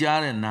changed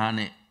jar and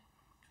nane.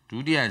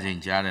 Do the as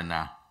in jar and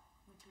now.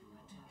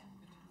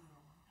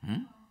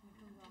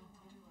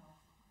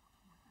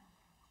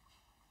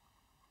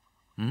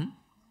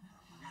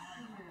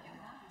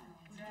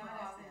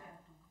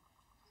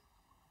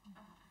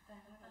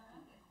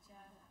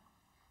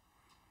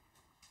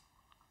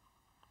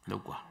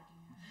 Look what.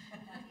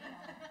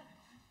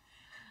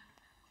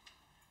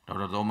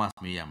 Dr. Thomas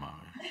Miyama.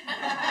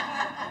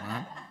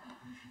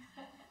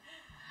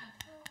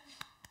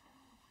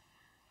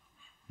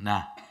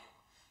 Nah,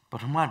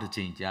 but mother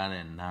change jar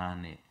and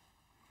nane.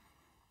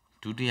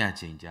 Do the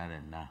change jar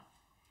and now.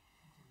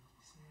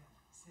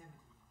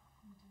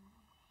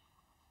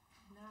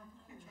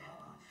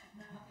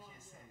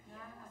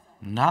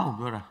 Now,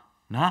 brother.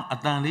 Now,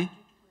 Athanli,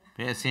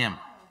 pay Sam,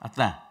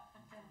 Athan.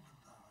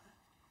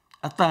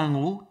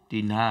 Athangu,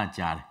 Dina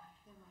jar.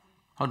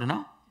 How do you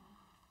know?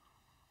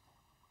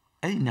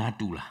 I not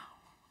do la.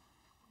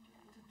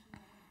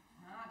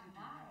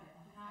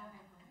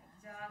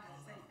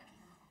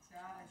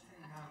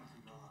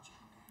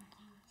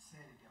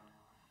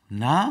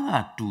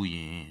 Na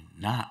doing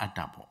na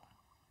atapo.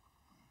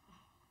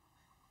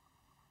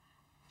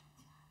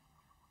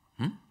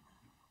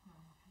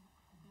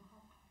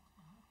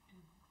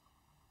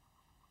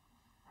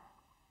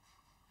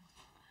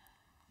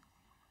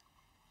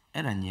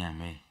 Era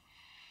nyame.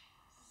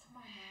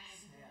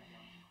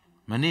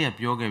 Mane ya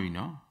pyo ke bi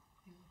no.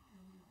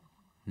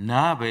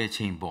 Na be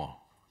chain bo.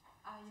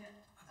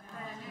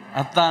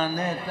 Athan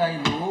ne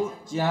tai lo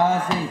ja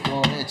sai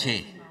bo de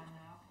chain.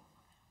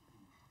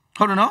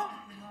 How do you know?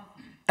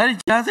 Any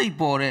jazzy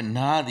bore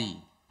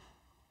nadi.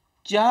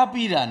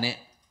 Jabira ne.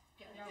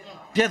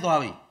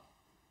 Pietwabi.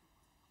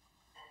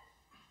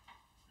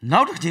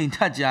 Now the chain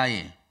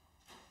tajaye.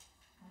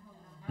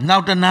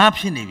 Now the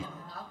napshin.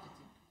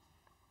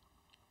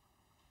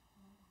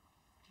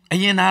 A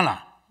yenala.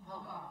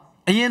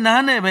 A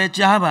yenane be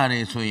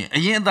jabare so a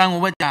yen down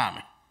over jam.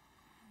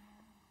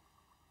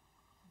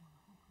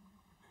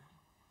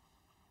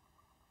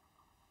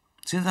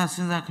 Since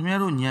I come here,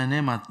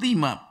 Yanema,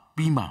 Thema,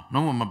 Bima,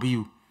 no one be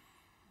you.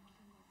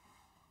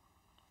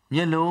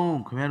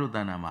 Yellow, Camero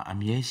Danama,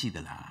 I'm yesi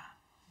the la.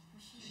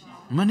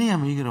 Money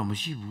I'm eager on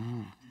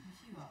Mashibu.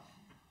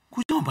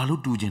 Could you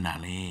balu do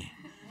generale?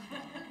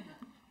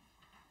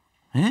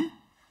 Eh?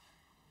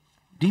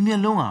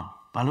 Dimia longa,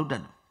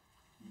 balutan.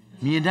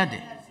 Me and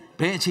daddy,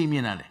 pay a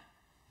chimianale.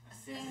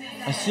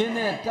 A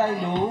sinner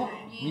tilo,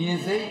 me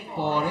say,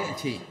 or a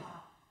chain.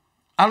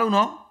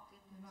 Alone,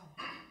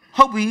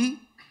 hobby,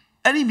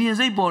 any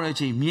music bore a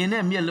chain, me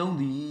and me alone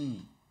the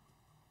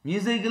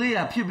musically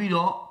a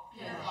pubido.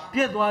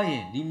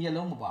 Pietwaye, the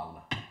yellow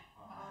power.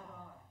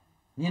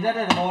 You that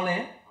at the ball,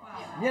 eh?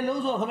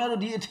 Yellows or come out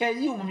of tell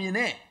you,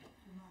 me,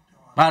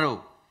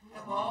 Paro.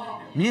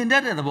 Me and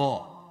that at the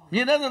ball.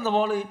 Me that at the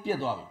ball,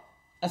 Pietwaye.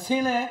 A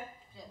sailor,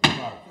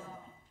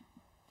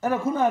 and a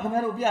kuna come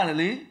out of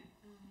Pianali.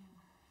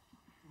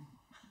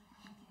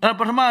 A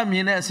Patama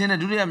mina, Sena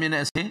Julia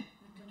mina, say,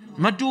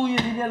 Matu, you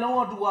did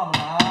yellow to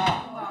Wamma.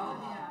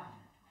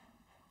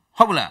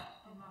 Hobla,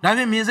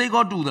 David music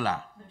got to the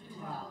la.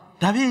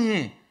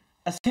 David.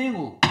 A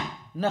single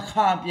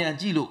Nakapia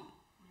Gilo.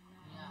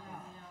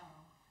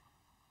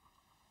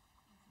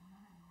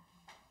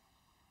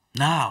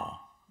 Now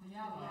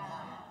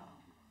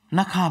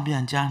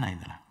Nakapia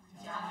Jana.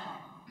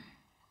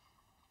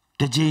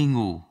 The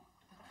Jingo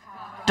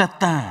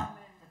Tatan,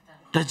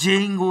 the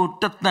Jingo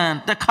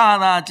Tatan, the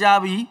Kara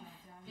Jabi,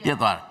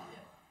 Piedar.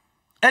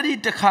 Eddie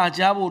the Car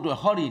Jabo to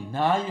Holly,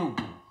 Nayo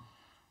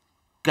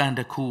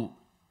Gandaku,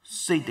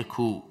 say the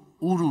cool,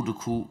 Uru the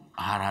coup,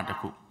 Hara the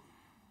coup.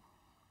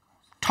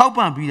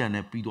 Taupan Bida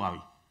and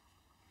Pidwabi.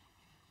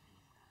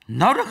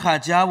 Now the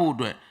Kajabu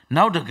do it,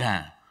 now the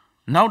gun,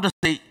 now the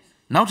state,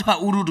 now the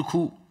Uru the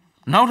coup,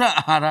 now the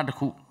Hara the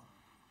coup.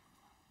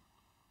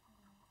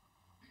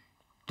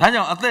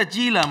 Taja at the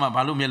Gilama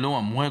Balumelo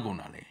and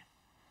Muegonale.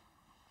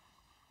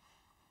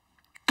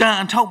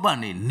 Gan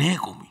Taupani,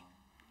 Negomi.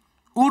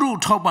 Uru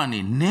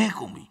Taupani,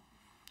 Negomi.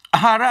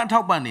 Hara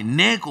Taupani,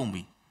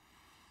 Negomi.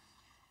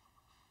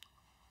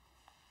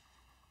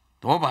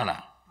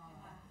 Tobala.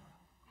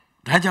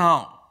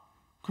 Taja,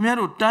 come here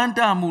to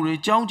Tanta Muri,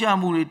 Jonja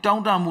Muri,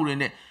 Tonta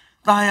Muri,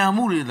 Taya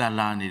Muri the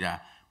Lanida.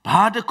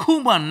 Bad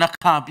Kuma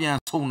Nakapian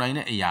Sona in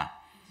a ya.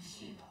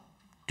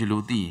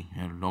 Diludi,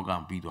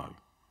 Logan Bidwa.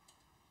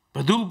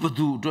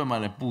 Badu,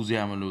 Drama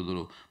Puziam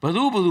Ludo.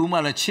 Badu,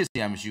 Mala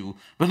Chisiam shoe.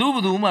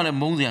 Badu, Mala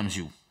Mosiam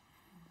shoe.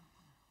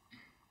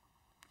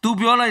 To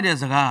be all like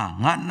this,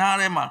 not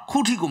Narema,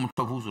 Kutigum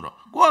Tapusura.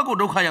 Go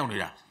to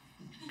Kayonida.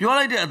 Be all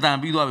like that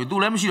than Bidwa, do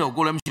let me show,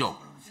 go let me show.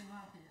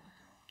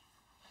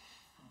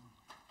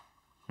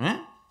 Eh?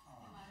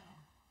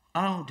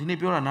 Oh, didn't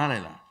you an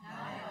Alela?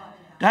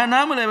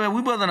 Dynamically,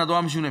 we both an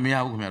Adam Shuna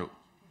Miao.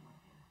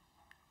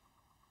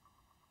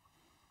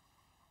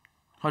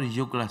 How did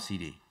you glass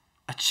CD?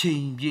 A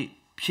change,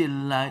 chill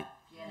light,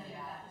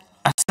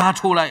 a start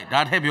to light,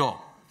 that have you.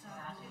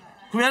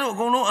 Come here,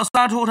 go no, a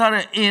start to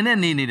her in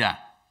any nida.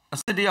 A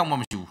city of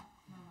Mamma shoe.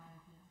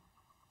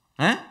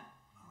 Eh?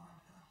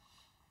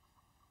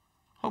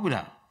 How would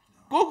that?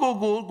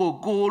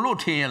 Go, low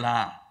tail.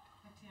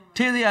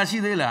 Tell the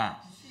Ashidela.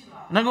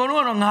 Nagoro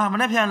on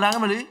Hamapian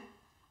Langamali.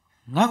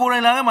 Nago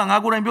and Lagama,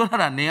 Nago and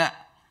Biota near.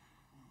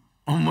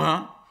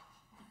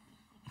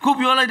 Could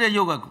be all like the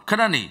yoga,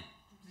 Kanani.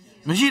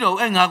 Machino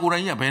and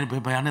Agoraya,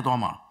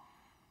 Payanetoma.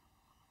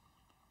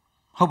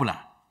 Hopla.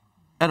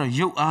 At a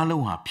yoke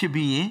aloha,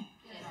 Pibi,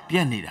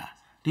 Pianida.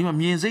 Dima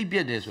music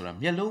beardes or a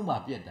yellow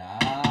map yet.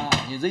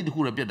 You say the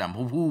Hura Piedam,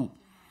 who.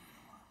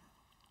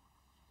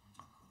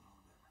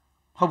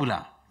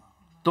 Hopla.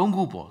 Don't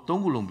go,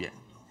 don't go lumbia.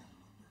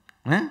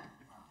 Eh?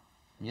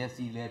 Yes,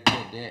 he left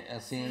there, a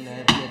sin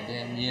left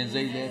there,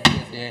 music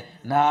left there,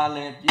 now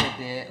left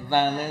there,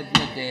 then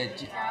left there.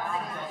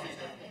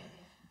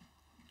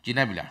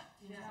 Ginabila.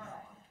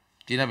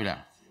 Ginabila.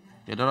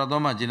 The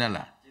Doradoma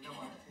Ginella.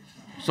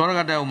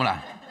 Soragata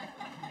Umla.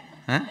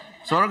 Eh?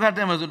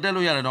 Soragata was to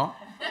tell you, no?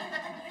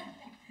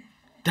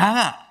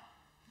 Daga.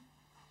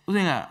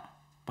 Uzinga.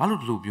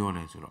 Palut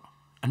Lubione.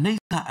 A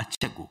nata a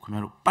checo, come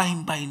out,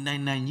 bang by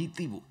 99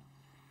 yitibu.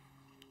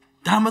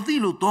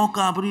 Tamatilo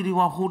toka pretty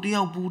wa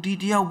hotia booty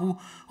diabu,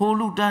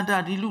 holu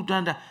danda, dilu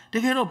danda, they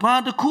get up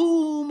part the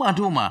cool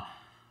matuma.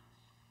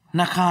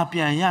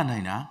 Nakapia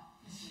yanina,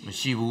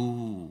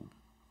 Mashibu.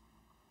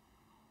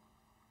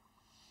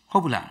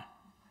 Hopla,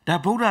 da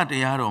Buddha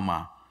de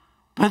Aroma,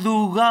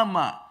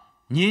 Padugama,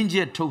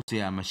 Ninja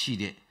Tosia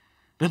Mashide,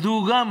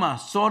 Padugama,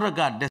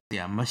 Soraga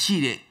Desia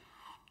Mashide,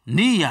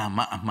 Nia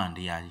ma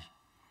Amandiaji.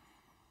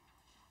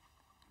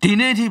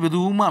 Dineti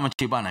Paduma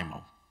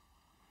Machibanamo.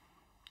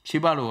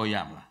 Chibalo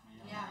Yamla.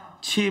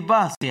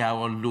 Chibasia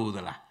or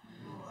Ludala.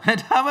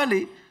 And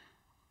Havali,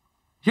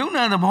 you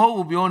know the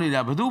whole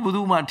Bionida,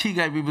 Baduma,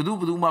 Tiga,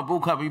 Baduma,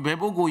 Boca,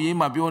 Bebogo,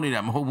 Yema,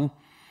 Bionida, Hobu.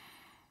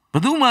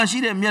 Baduma,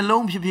 she them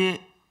yellow pipi.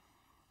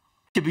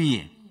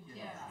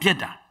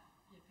 Pieta.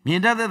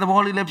 Mienda the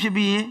holy lep should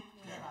be.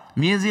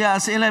 Mizia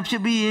Selep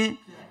should be.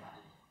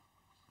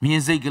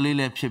 Mizikali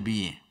lep should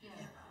be.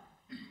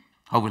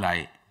 How will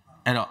I?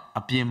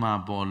 A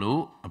piema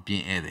bolo, a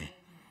pien ede.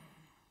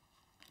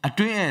 A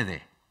twin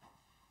ede.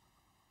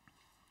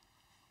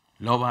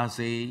 Loba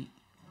say,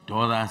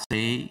 Doda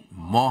say,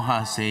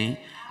 Moha say,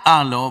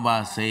 A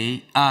loba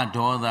say, A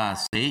Doda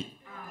say,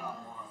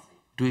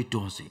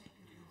 Tweetosi.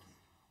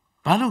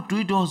 Palu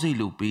Tweetosi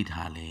look beat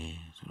Hale.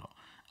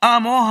 A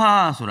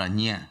Moha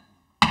Surania.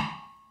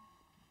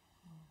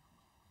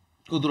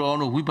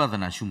 Udrono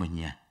Wipadana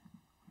Shumania.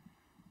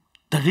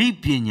 The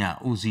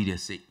Ripina Uzi the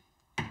say.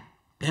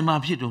 Emma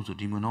Piedon to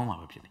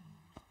Dimonoma.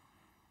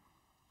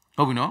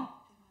 Oh, we know?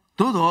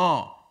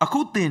 Todo, a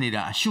good thing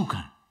a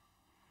shukan.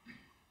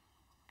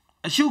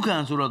 A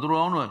shukan sur a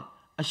drono,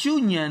 a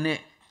shunian,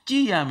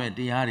 Giame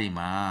de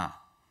Harima.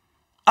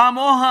 A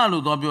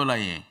mohalo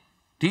dobiolaye.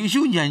 The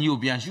shunian you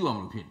be a shoe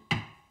on pin.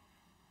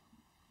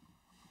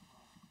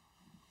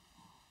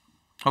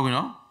 How we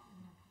know?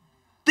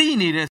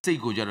 Tini de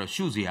Seiko Jara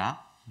Shuzia,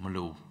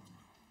 Malo.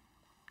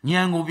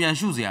 Nyango be a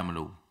Shuzia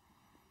Malo.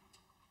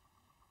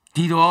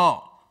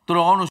 Tido,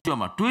 Trono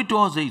Shoma, 2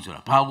 doors,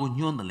 Pago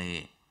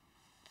Yondale.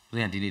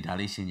 Then did it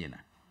Aliciana.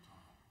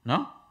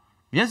 No?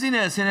 Yes, in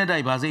a senator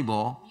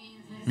Bazebo.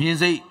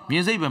 Music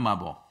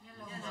Bemabo.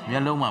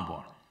 Yaloma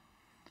board.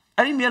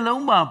 I am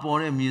Yaloma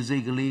for a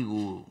music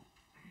legal.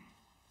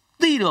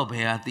 Tido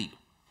Peati.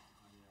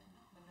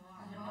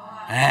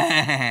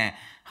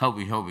 Hope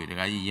the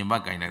guy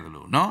Yambaka in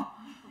the no?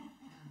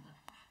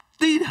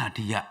 Tida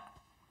Dia.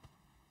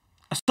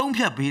 A stone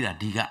pia beta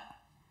diga.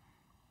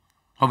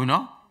 Hope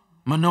no?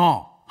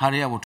 Mano,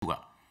 Haria Wotuga.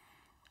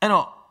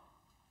 Ero.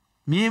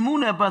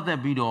 Miemuna Pata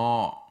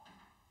Bido,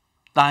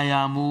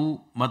 Tayamu,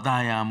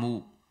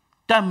 Matayamu,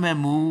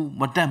 Tamemu,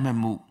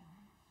 Matamemu,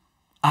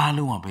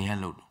 Alu and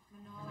Bayalo.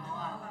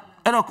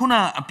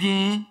 Erokuna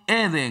appear,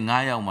 either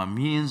Ngayama,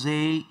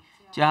 Minze,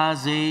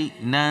 Jaze,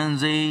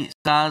 Nanze,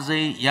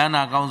 Saze,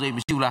 Yana Gonze,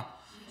 Misula.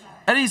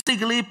 And it's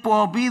sickly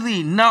poor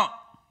busy now.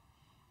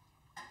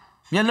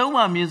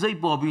 Yaloma music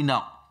bobby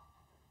now.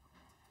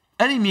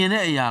 Any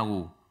minute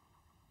yago.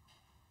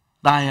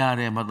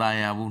 Diare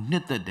Madayabu,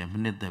 knitted them,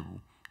 knittebu.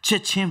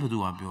 Chechim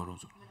to a bureau.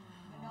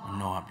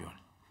 No a bureau.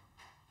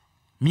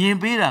 Me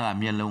and Beda,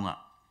 Mielonga.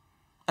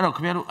 I don't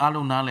come to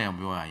Alunale and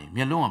Boy,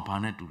 Mielonga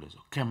Panetulas,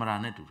 camera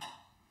netu.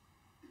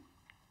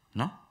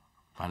 No?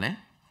 Pale?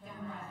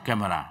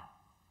 Camera.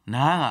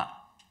 Naga,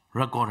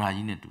 record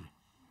Hajinetu.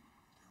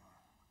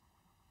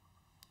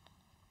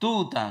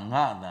 Two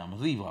tangada,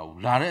 Riva,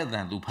 Lare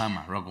than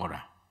Dupama,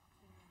 Rogora.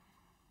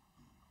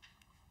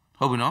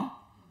 Hope no?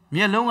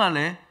 Mielonga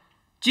le,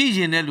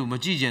 Gigenelu,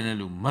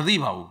 Magigenelu,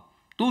 Mariva,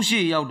 two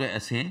she out there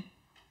as he,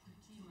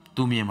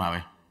 to me,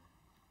 Mave.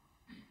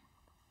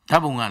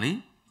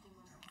 Tabungali,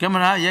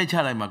 Camera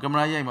Yachalama,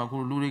 Camera Yama,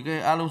 who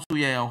Lurica,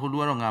 Alusuya, who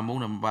were on a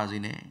moon and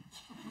bazine.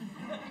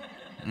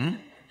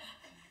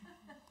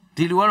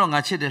 Till you were on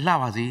a chet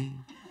lavazi.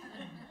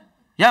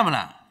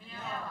 Yamana.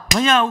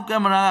 Maya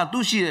camera,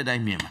 two sheet I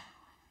mean.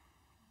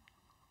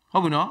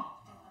 Hope no?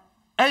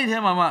 I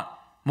tell Mamma,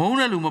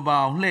 Mona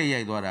Lumaba, lay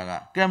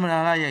Yadwara,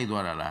 camera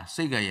Yadwara,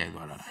 Sega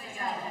Yadwara.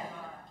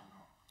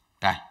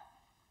 Guy,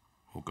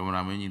 who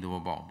camera many the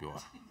Bob.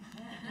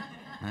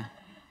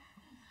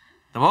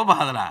 The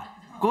Bobadra,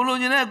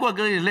 Colonel Quack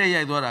lay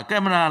Yadwara,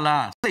 camera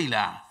la, say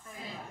la,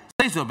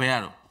 say so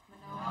bear.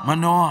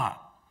 Manoa.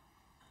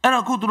 And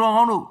I could draw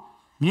on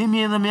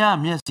me and the Mia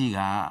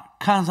Miasiga,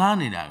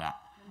 Kanzanidaga,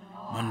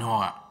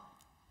 Manoa.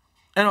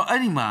 And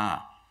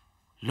Anima,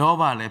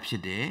 Loba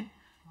lepside,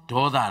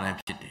 Doda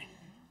lepside,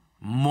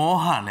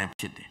 Moha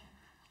lepside,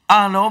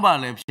 Aloba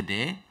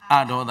lepside,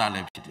 Adoda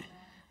lepside.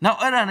 Now,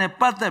 Eran a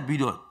pata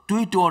video,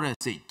 2 dollars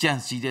say,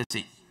 Jancy de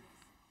say.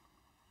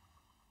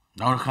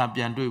 Now the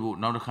Capian Dubu,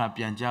 now the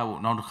Capian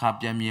Javu, now the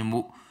Capian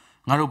Mimu,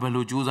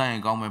 Narubelu Juza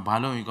and Gomma,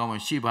 Balloon, Gomma,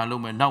 Sheep,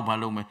 Balloon, now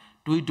Balloon,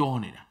 2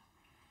 dollars.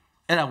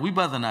 Era we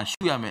better than a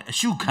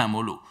shoe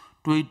camolo,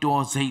 2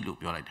 doors, say,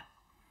 look, you're right.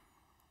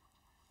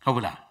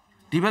 Hobla.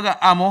 Dibaga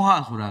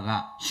Amoha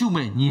Suraga,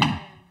 Shume,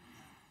 Nia.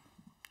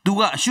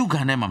 Do a shoe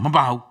canema,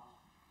 Mabau.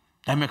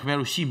 I make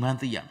very she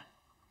month yam.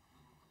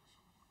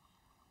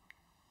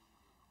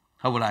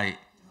 How will I?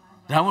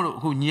 Damon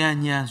who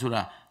Nyan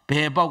Sura,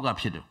 Pay Boga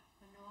Pido.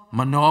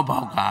 Mano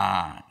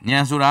Boga,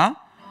 Nyan Sura,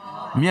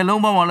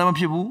 Mieloma Malam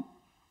Pibu,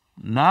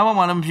 Nava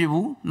Malam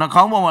Pibu,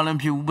 Nakama Malam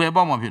Pibu,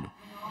 Bebama Pido,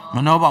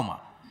 Manobama.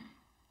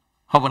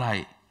 How will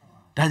I?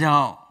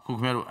 Daja, who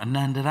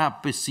Nandra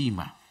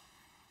Pesima.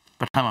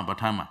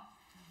 Patama.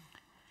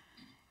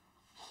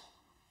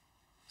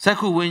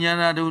 Saku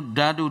Winyana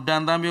Dadu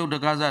Dandamio de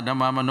Gaza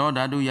Damama no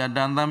Dadu ya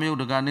Dandamio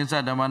de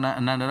Ganisa Damana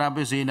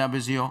Nandarabi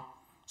Nabisio.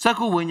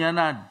 Saku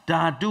Winyana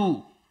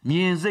Dadu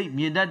Mienze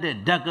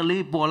Miedade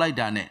Dakali Polai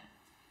Dane.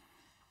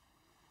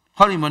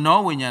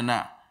 Holimano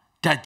Winyana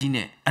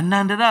Tatine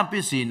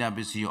Anandarabi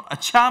Nabisio. A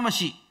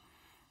chamashi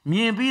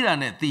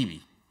Miebirane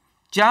Tibi.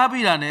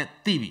 Jabirane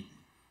Tibi.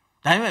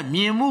 Time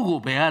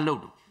Miemugo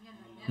Bealodo.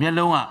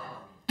 Mieloa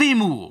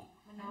Timu.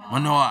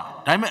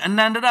 Manoa. Time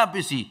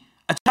Anandarabi.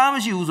 A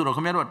chamashi user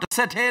come out to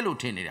set hello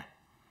tenida.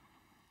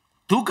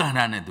 Tu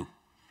canane do.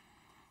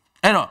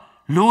 Ero,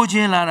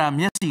 Login Lara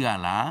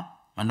Messigala,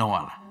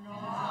 Manoala.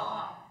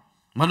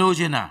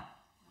 Malogina.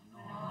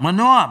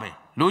 Manoabe.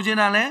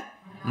 Loginale?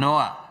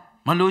 Noa.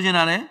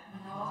 Maloginale?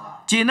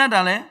 China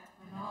dale?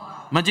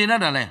 Magina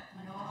dale.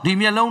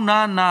 Dimia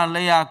na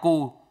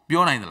leaco,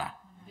 Bionadla.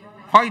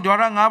 Why do I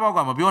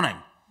Nabogam Bionam?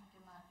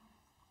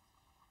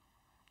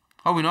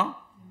 How we know?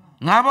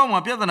 Nabo,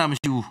 my Piatanam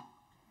shoe.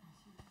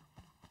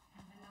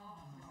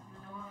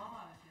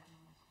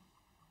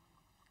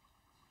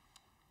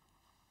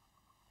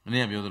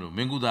 Near the other,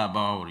 Menguda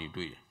Bowery do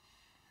it.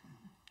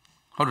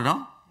 How do you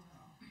know?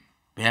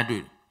 Bear do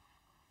it.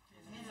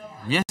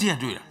 Yes, I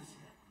do it.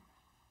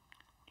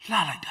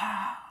 La like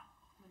that.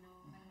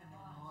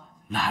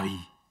 Navi.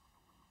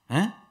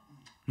 Eh?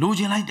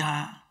 Lugin like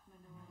that.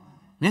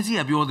 Nessie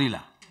a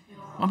biodilla.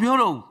 A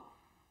biolo.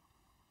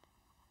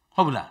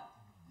 Hobla.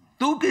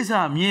 Two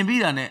kesa, me and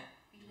Bidane.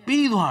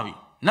 Bido.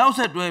 Now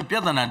said to a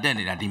Piatana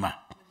Denny at Dima.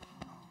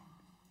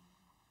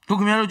 Took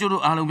me out to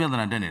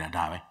Alubiana Denny at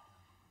Dave.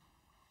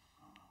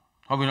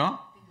 How we know?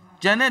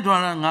 Janet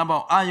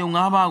Ngaba Ayo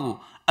Ngabago,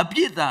 a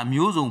Pieta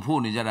Musum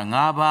Pony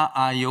Ngaba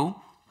Ayo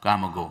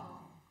Gamago.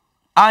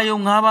 Ayo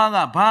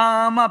Ngabaga,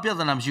 Pama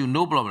Piatanam shoe,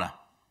 no problem.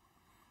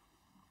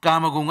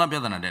 Gamago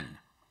Piatana Den.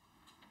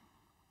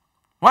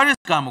 What is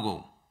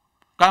Gamago?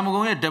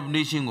 Gamago a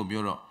definition of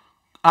Bureau.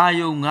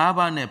 Ayo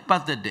Ngaba ne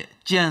Patade,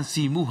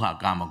 Jansi Muha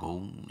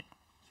Gamago.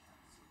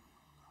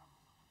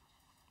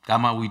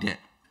 Gama with it.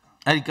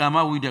 I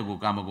Gama with it go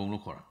Gamago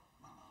Locora.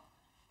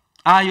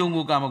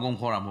 Ayungu Gamagon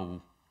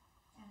Horamu.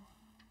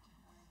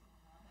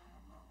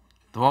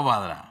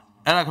 Tobadra,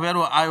 အဲ့ဒါခင်ဗျား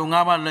တို့အာယုံ၅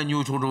ပါးလက်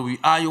ညှိုးထိုးပြီး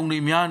အာယုံတွေ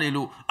များနေ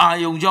လို့အာ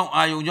ယုံကြောင့်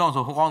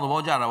ဆိုဟိုကောင်းသ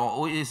ဘောကြတာပေါ့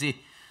အိုးအေးစေး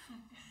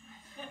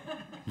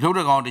ရုပ်တ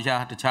ကောင်တခြား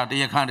တ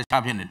ရားခန့်တ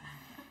ခြားဖြစ်နေ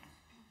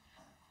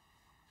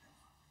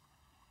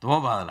သဘော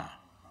ပါလား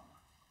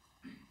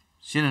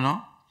ရှင်းတယ်နော်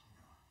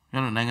ည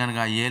တို့နိုင်ငံတ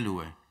ကာရဲလို့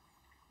ပဲ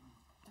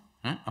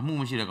ဟမ်အမှု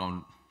မရှိတဲ့ကောင်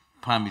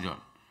ဖမ်းပြီးတော့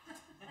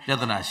ပြ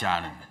ဿနာရှာ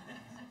နေ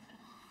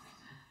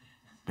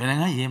ဘယ်နို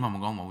င်ငံရဲမှမ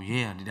ကောင်းပါဘူးရဲ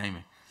ရဒီတိုင်း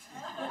ပဲ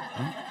ဟ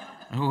မ်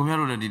အခုခင်ဗျား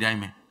တို့လည်းဒီတိုင်း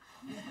ပဲ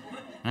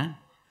ဟမ်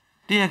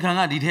တရားခံက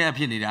ဒီထဲအ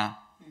ဖြစ်နေတာ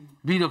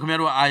ပြီးတော့ခင်ဗျား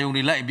တို့အာယုံ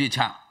တွေလိုက်အပြစ်ချ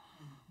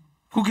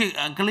ခုခေတ်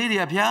ကလေးတွေ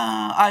ကဗျာ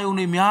အာယုံ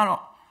တွေများ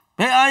တော့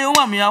ဘယ်အာယုံ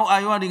မှမရဘူးအာ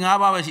ယုံကဒီ၅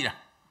ပါးပဲရှိတာ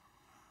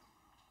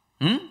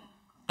ဟမ်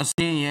အစ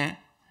င်းရဲ့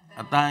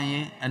အတန်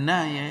ရဲ့အ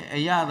နံ့ရဲ့အ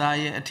ရသာ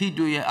ရဲ့အထိ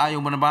တွေ့ရဲ့အာ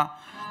ယုံဘယ်နှပါ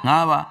၅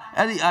ပါး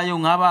အဲ့ဒီအာယုံ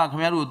၅ပါးခင်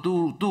ဗျားတို့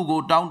သူ့ကို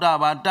တောင်းတ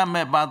ပါတတ်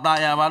မဲ့ပါตา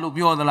ရပါလို့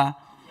ပြောသလား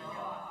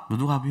ဘယ်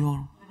သူကပြော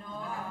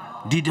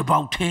ဒီတပေါ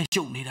က်ထဲ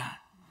ရှုပ်နေတာ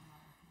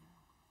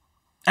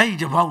အဲ့ဒီ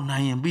တပေါက်နို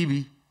င်ရင်ပြီးပြီ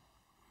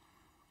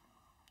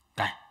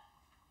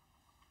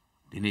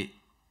ဒီနေ့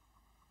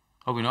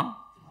ဟုတ်ပြီနော်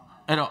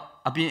အဲ့တော့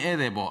အပြင်ဧည့်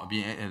သည်ပေါ့အပြ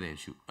င်ဧည့်သည်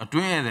ရှုအတွ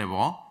င်းဧည့်သည်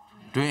ပေါ့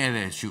အတွင်းဧည့်သ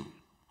ည်ရှု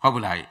ဟုတ်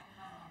ပြီလား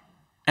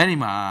အဲ့ဒီ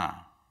မှာ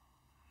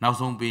နောက်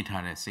ဆုံးပေး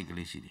ထားတဲ့စိတ်က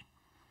လေးရှိတယ်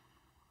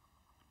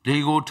လေ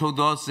ကိုထုတ်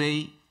သောစိ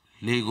တ်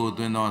လေကို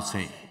သွင်းသော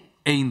စိတ်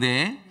အိမ်သ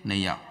ည်နှ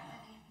စ်ယောက်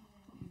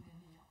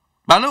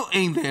ဘာလို့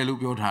အိမ်သည်လို့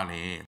ပြောထားလဲ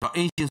သူ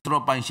အိမ်ရှင်ဆို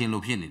တော့ပိုင်ရှင်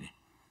လို့ဖြစ်နေတယ်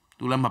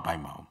သူလည်းမပို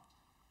င်ပါဘူး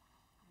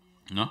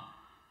နော်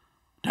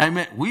ဒါပေ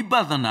မဲ့ဝိပ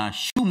ဿနာ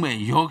ရှုမဲ့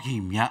ယောဂီ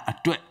များအ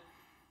တွက်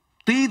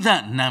သီးသ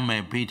န့်နာမ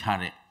ည်ပေးထား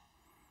တဲ့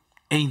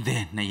အိမ်သ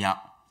ည်နှစ်ယော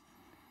က်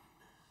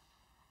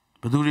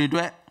ဘယ်သူတွေအတွ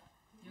က်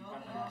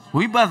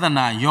ဝိပဿ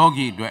နာယော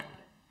ဂီအတွက်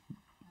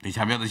တေ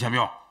ချာ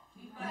ပြော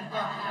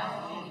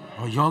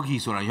ယောဂီ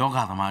ဆိုတာယောဂ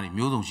သမားတွေ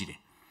မျိုးစုံရှိတယ်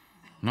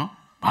နော်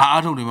ဘာ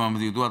အားထုတ်နေမှမ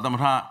သိဘူး तू ကသမ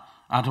ထ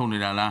အားထုတ်နေ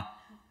တာလား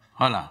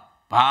ဟုတ်လား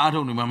ဘာအားထု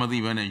တ်နေမှမသိ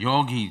ဘဲနဲ့ယော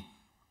ဂီ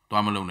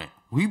သွားမလုံးနဲ့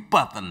ဝိပ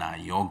ဿနာ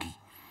ယောဂီ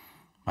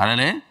ဘာ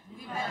လဲ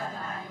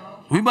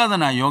ဝိပဿ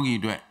နာယောဂီ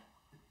အတွက်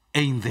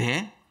အိမ်သည်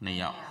နှစ်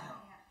ယောက်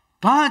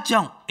ဘာ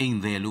ကြောင့်အိမ်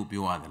သည်လို့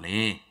ပြောရတယ်လဲ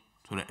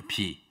ဆိုတဲ့အ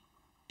ဖြေ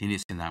ဒီနေ့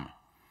စဉ်းစားမယ်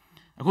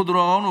အခု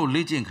တော်ကောင်းတို့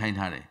လေ့ကျင့်ခိုင်း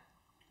ထားတယ်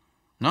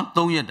နော်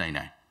၃ရက်တိုင်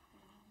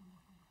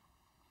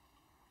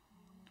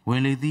ဝ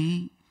င်လေသည်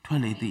ထွ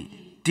က်လေသည်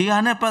ဒီဟာ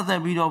နဲ့ပတ်သ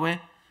က်ပြီးတော့ပဲ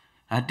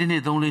1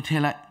 2 3လေးထ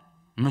ည့်လိုက်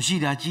မရှိ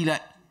တာကြည့်လို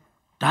က်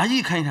ဒါ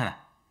ကြီးခိုင်းထားတာ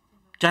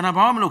ကျန်တာ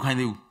ဘာမှမလုပ်ခိုင်း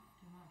သေးဘူး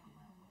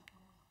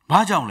ဘာ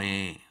ကြောင့်လဲ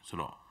ဆို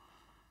တော့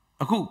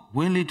အခုဝ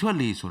င်လေထွက်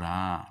လေဆိုတာ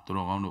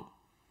တော်ကောင်းတို့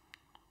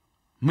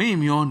မေ့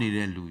မျောနေ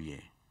တဲ့လူ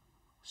ရဲ့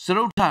စ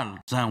ရုပ်ထ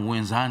ဇံဝ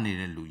င်စားနေ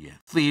တဲ့လူရဲ့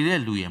သေတဲ့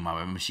လူရဲ့မှာ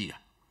ပဲမရှိတာ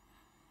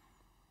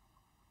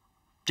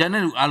ကျန်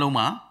တဲ့လူအလုံး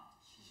မှာ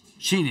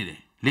ရှိနေတယ်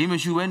လေမ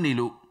ရှူပဲနေ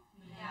လို့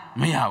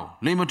မရဘူး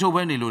လေမထုတ်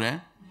ပဲနေလို့လည်း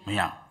မ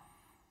ရဘူး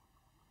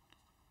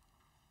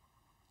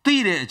သိ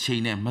တဲ့အချိ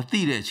န်နဲ့မ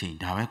သိတဲ့အချိန်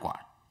ဒါပဲကွာ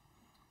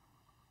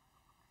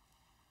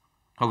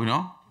ဟုတ်ပြီ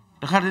နော်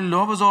တခါတည်း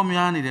လောဘဇော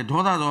များနေတယ်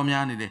ဒေါသဇော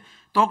များနေတယ်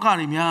တောက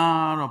တွေ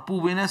များတော့ပူ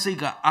ပင်တဲ့စိတ်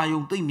ကအာ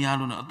ယုံသိမ့်များ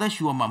လို့တော့အသက်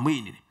ရှူရမှမေ့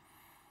နေတယ်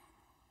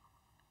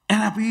အဲ့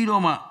ဒါပြီး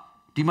တော့မှ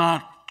ဒီမှာ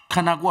ခ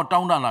န္ဓာကိုယ်တော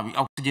င်းတလာပြီး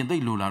အောက်ဆီဂျင်သိ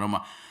ပ်လိုလာတော့မှ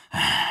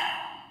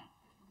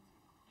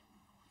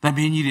တပ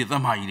င်းကြီးတွေသ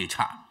က်မကြီးတွေချ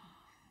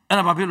အဲ့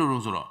ဒါဘာဖြစ်လို့လဲ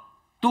ဆိုတော့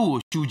သူ့ကို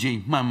ရှူချိန်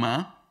မှန်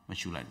မ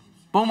ရှူလိုက်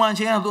ပုံမှန်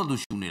ချိန်ကသူ့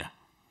ရှူနေတာ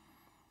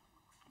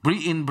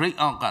breathe in break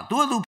out က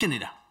သူ့ဖြစ်နေ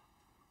တာ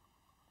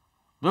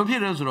ဘယ်ဖြ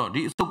စ်လဲဆိုတော့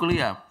ဒီအစုပ်ကလေး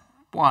က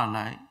ပွား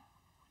လိုက်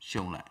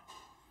ရှုံလိုက်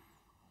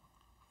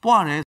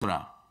ပွားတယ်ဆိုတာ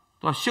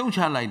သူကရှုံချ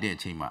လိုက်တဲ့အ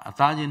ချိန်မှာအ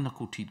သားချင်းနှစ်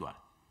ခုထိသွားတ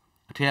ယ်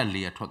အထက်က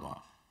လေထွက်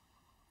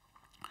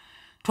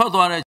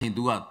သွားတဲ့အချိန်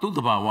तू ကသူ့တ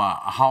ဘာဝ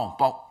အဟောင်း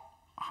ပေါက်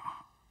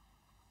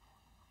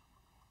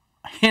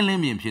ဟင်းလ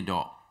င်းမြင်ဖြစ်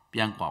တော့ပြ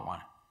န်ကွာသွား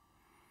တယ်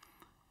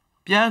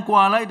ပြန်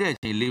ကွာလိုက်တဲ့အ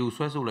ချိန်လေကို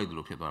ဆွဲဆုပ်လိုက်သ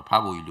လိုဖြစ်သွားတယ်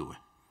ဖားဖို့ကြီးလိုပဲ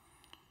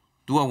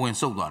तू ကဝင်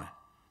ဆုပ်သွားတယ်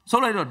ဆု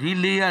ပ်လိုက်တော့ဒီ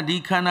လေကဒီ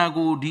ခန္ဓာ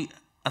ကိုယ်ဒီ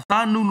အ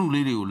သားနု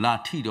လေးတွေကိုလာ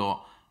ထိတော့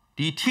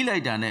ဒီထိလို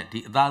က်တာနဲ့ဒီ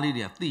အသားလေး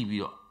တွေကသိ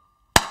ပြီးတော့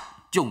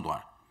ကျုံသွား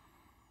တယ်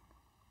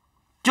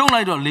ကျုံ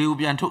လိုက်တော့လေကို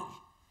ပြန်ထုတ်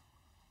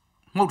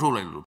မှုတ်ထုတ်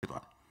လိုက်လို့ဖြစ်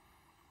သွားတယ်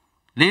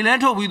လေလဲ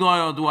ထုတ်ပြီးသွား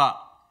ရော तू က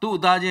သူ့အ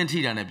သားချင်းထိ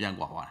တာနဲ့ပြန်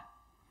ကွာသွားတ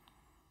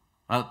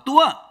ယ်तू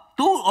က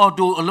သူ့အော်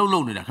တိုအလုပ်လု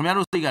ပ်နေတာခင်ဗျား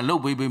တို့စိတ်ကလှု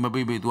ပ်ပေးမ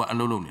ပေး तू ကအ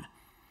လုပ်လုပ်နေတာ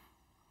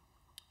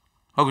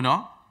ဟုတ်ပြီ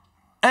နော်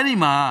အဲ့ဒီ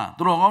မှာ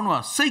တော်ကောင်း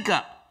တော့စိတ်က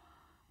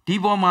ဒီ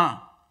ပေါ်မှာ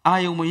အာ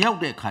ယုံမရောက်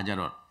တဲ့ခါကျ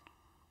တော့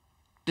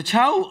တ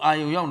ခြားအာ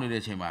ယုံရောက်နေ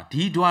တဲ့အချိန်မှာ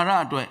ဒီဓွာရ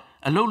အတွက်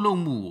အလုတ်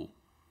လုံးမှုကို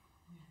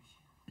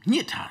ညှ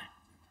စ်ထားတယ်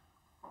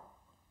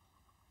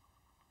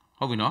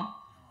ဟုတ်ပြီနော်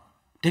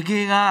တက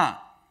ယ်က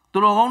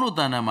တော်ကောင်းတို့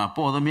တဏ္ဍာမှာ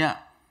ပေါ်သမျှ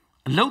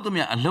အလုတ်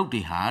တွေ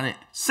ဟာတဲ့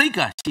စိတ်က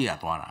ရှေ့ရ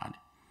သွားတာတဲ့ဘ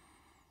ယ်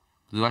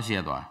သူကရှေ့ရ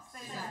သွား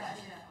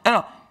အဲ့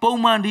တော့ပုံ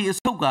မှန်ဒီအ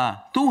စုပ်က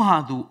သူ့ဟာ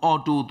သူ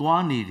အော်တို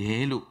သွားနေတ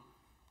ယ်လို့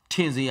ထ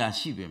င်စရာ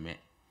ရှိပေမဲ့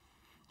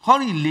ဟော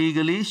ဒီလေက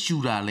လေးရှူ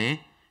တာလဲ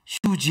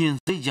ရှူခြင်း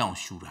စိတ်ကြောင့်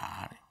ရှူတာ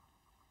တဲ့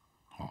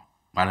ဟော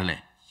ဘာလဲ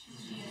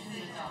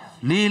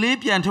လေလေး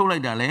ပြန်ထုတ်လို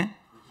က်တာလဲ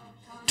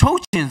ထုတ်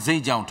ခြင်းစိ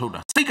တ်ကြောင့်ထုတ်တာ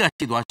စိတ်က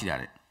ရှိသွားရှိတာ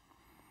တဲ့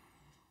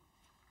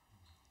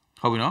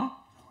ဟုတ်ပြီနော်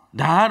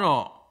ဒါက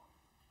တော့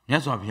မြ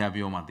တ်စွာဘုရား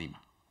ပြောမှသိ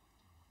မှာ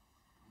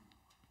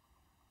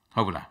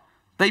ဟုတ်ကလား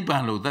သိပ္ပံ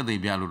လို့သက်သေ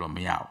ပြလို့တော့မ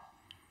ရဘူး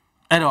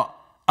အဲ့တော့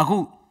အခု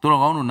သူ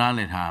တော်ကောင်းတို့နားလ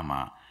ည်ထားမှာ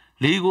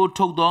လေကို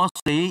ထုတ်သော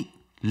စိတ်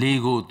လေ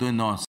ကိုသွင်း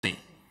သောစိတ်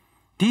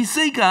ဒီ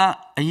စိတ်က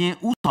အရင်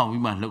ဥဆောင်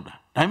ပြီးမှလှုပ်တာ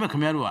ဒါပေမဲ့ခ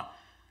င်ဗျားတို့က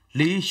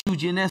လေရှူ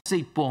ခြင်းနဲ့စိ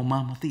တ်ပေါ်မှ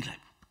မသိလို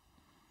က်ဘူး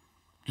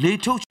လေ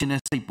ထုတ်ခြင်း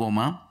နဲ့စိတ်ပေါ်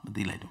မှမ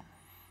သိလိုက်တော့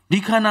ဒီ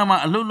ခန္ဓာမှာ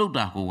အလုတ်လုတ်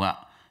တာကိုက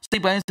စိ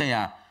တ်ပိုင်းဆိုင်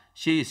ရာ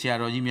ရှေးဆရာ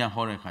တော်ကြီးများ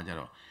ဟောတဲ့ခါကျ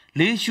တော့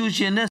လေရှူခြ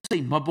င်းနဲ့စိ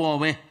တ်မပေါ်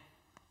ပဲ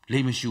လေ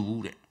မရှူ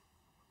ဘူးတဲ့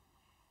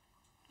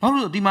ဘာ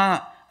လို့လဲဒီမှာ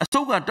အစု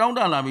ပ်ကတောင်းတ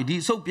လာပြီးဒီ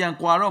အစုပ်ပြန်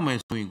ကွာတော့မယ်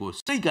ဆိုရင်ကို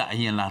စိတ်ကအ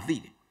ရင်လာသိ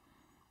တယ်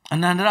အ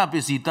နန္တရပ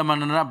စ္စည်းတမန္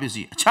တရပစ္စ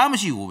ည်းအခြားမ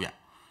ရှိဘူးဗျ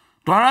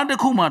ဒွါရတစ်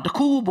ခုမှတစ်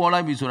ခုခုပေါ်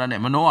လိုက်ပြီဆိုတာ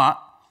နဲ့မနှောက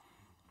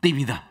သိ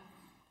ပြီးသား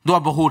သူက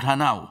ဘ ਹੁ ဌာ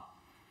နကို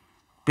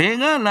ဘယ်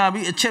ကလာ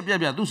ပြီးအချက်ပြ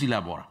ပြသူ့စီလာ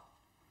ပေါ်တာ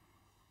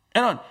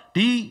အဲ့တော့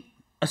ဒီ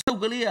အစုပ်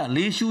ကလေးက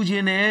လေရှူခြ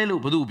င်းတယ်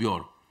လို့ဘသူပြော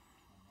တော့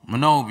မ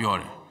နှောပြော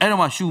တယ်အဲ့တော့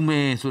မှရှူမ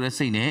ယ်ဆိုတဲ့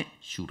စိတ်နဲ့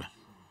ရှူတာ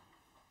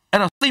အဲ့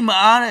တော့စိတ်မ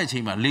အားတဲ့အချိ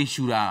န်မှာလေ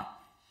ရှူတာ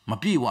မ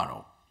ပြေဝ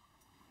တော့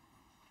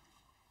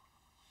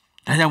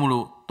ဒါကြောင့်မ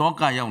လို့တော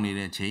ကရောက်နေ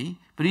တဲ့အချိန်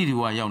ပရိဒီ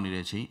ဝရောက်နေ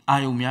တဲ့အချိန်အာ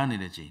ယုံများနေ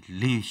တဲ့အချိန်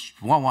လေ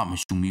ဝဝမ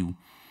ရှူမိဘူး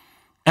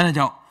အဲ့ဒါ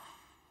ကြောင့်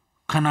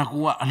ခန္ဓာ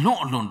ကိုယ်ကအလွ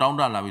န်တောင်း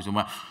တလာပြီဆို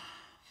မှ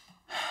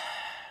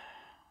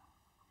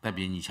တပ်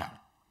ပြင်းကြီးချတယ်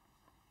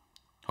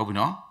ဟုတ်ပြီ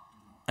နော်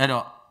အဲ့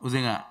တော့ဦးစ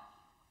င်းက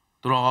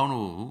သူတော်ကောင်း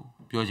တို့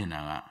ပြောချင်တာ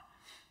က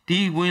ဒီ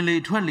ဝင်လေ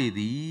ထွက်လေသ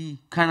ည်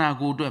ခန္ဓာ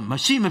ကိုယ်အတွက်မ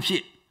ရှိမဖြ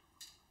စ်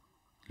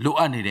လို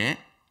အပ်နေတဲ့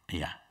အ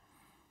ရာ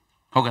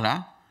ဟုတ်ကလား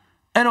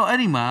အဲ့တော့အဲ့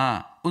ဒီမှာ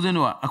ဦးစင်း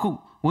တို့ကအခု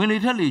ဝင်လေ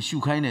ထွက်လေရှု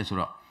ခိုင်းနေဆို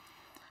တော့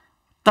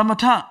တမ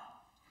ထ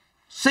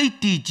စိတ်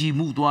တည်ကြည်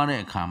မှုသွား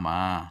တဲ့အခါမှာ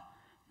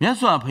မြတ်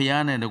စွာဘု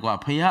ရားနဲ့တကွာ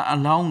ဘုရားအ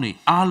လောင်းတွေ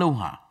အားလုံး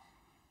ဟာ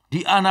ဒီ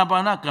အာနာပါ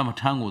နကမ္မ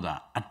ထံကိုသာ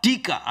အဓိ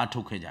ကအထု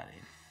တ်ခဲ့ကြတ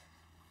ယ်။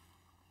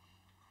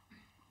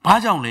ဘာ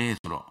ကြောင့်လဲ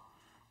ဆိုတော့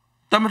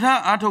တမထ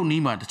အားထုတ်န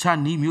ည်းမှာတခြား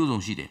နည်းမျိုးစုံ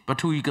ရှိတယ်ပ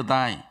ထဝီက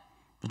တိုင်း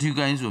ပထဝီက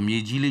တိုင်းဆိုမြေ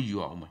ကြီးလေးယူ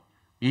အောင်မယ်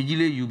မြေကြီး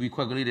လေးယူပြီးခွ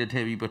က်ကလေးတွေထ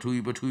ည့်ပြီးပထ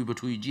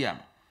ဝီကြည့်ရမ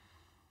ယ်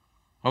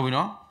ဟုတ်ပြီ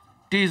နော်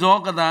တေဇော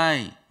ကတို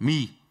င်း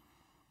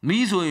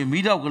မီးဆိုရင်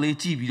မီးတောက်ကလေး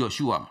ကြည့်ပြီးတော့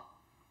ရှုရမယ်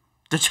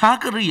တခြား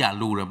ကရိယာ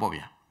လိုတယ်ပေါ့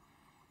ဗျာ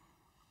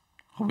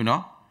ဟုတ်ပြီ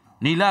နော်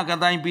နီလက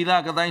တိုင်းပိလ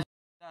ကတိုင်း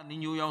နီ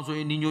ညိုရောင်ဆိုရ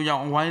င်နီညိုရော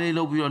င်အဝိုင်းလေး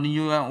လုပ်ပြီးတော့နီ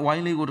ညိုရောင်အဝို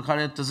င်းလေးကိုတခါတ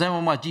ည်းတစ်စက်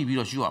မှကြည့်ပြီး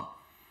တော့ရှုရမယ်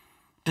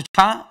တ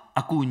ခြား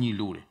အကူအညီ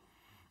လိုတယ်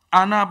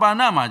အာနာပါ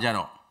နမှာကြ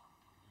တော့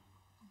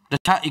တ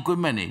ခြား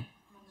equipment တွေ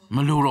မ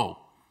လိုတော့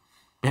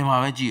ဘယ်မှာ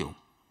ပဲကြည့်အောင်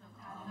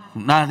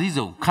နာသီး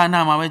စုံခန္ဓာ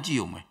မှာပဲကြည့်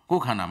အောင်မယ်ကို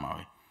ယ်ခန္ဓာမှာ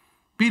ပဲ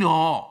ပြီး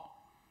တော့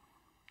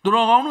သူ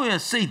တော်ကောင်းတို့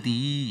ရဲ့စိတ်တ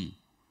ည်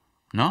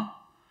နော်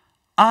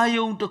အာ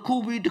ယုံတစ်ခု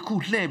ပြီးတစ်ခု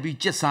လှည့်ပြီး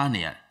ကျက်စား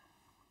နေရတယ်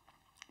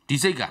ဒီ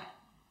စိတ်က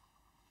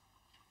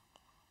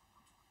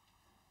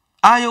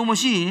အာယုံမ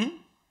ရှိရင်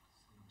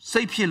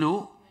စိတ်ဖြစ်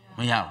လို့မ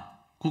ရ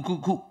ဘူး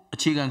ခုအ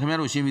ခြေခံခင်ဗျား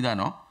တို့ရှင်းပြီးသား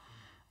နော်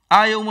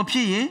အာယုံမဖြ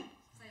စ်ရင်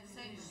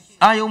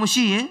အာယုံမ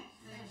ရှိရင်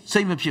စိ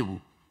တ်မဖြစ်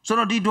ဘူးဆို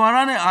တော့ဒီဒွါရ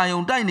နဲ့အာယုံ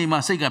တိုက်နေမှ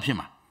စိတ်ကဖြစ်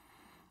မှာ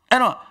အဲ့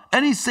တော့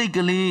အဲ့ဒီစိတ်က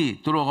လေး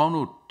သူတော်ကောင်း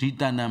တို့ဒီ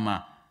တဏ္ဍာမှာ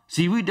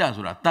ဇီဝိတ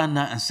ဆိုတာတဏ္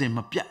ဍာအစင်မ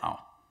ပြတ်အော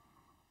င်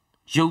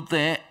ရုပ်သ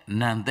က်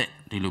နာမ်သက်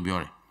ဒီလိုပြော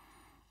တယ်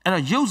အဲ့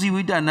တော့ရုပ်ဇီ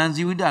ဝိတနာမ်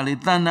ဇီဝိတလေး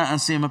တဏ္ဍာအ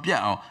စင်မပြတ်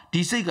အောင်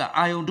ဒီစိတ်က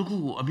အာယုံတစ်ခု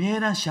ကိုအမြဲ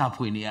တမ်းရှာ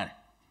ဖွေနေရတယ်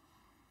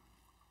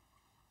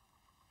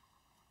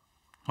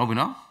ဟုတ်ပြီ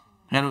နော်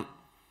ခင်ဗျားတို့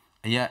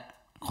အရက်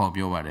ခေါ်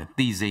ပြောပါတယ်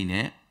သိစိတ်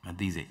နဲ့မ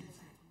သိစိတ်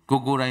ကို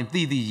ယ်တိုင်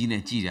သိကြီး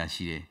နဲ့ကြည်တာ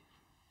ရှိတယ်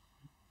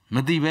မ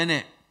သိဘဲ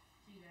နဲ့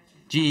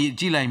ကြ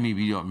ည်လိုက်မိ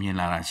ပြီးတော့မြင်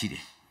လာတာရှိတ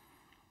ယ်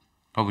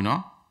ဟုတ်ပြီ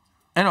နော်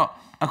အဲ့တော့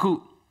အခု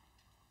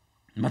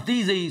မသိ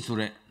စိတ်ဆို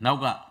တဲ့နောက်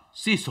က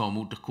စိတ်ဆော်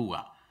မှုတစ်ခုက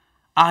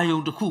အာယုံ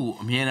တစ်ခုကို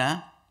အမြဲတမ်း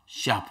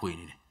ရှာဖွေ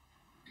နေတယ်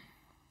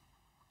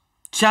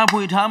ရှာ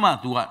ဖွေထားမှ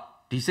तू က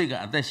ဒီစိတ်က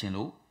အသက်ရှင်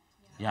လို့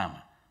ရ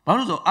မှာဘာ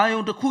လို့ဆိုအာယုံ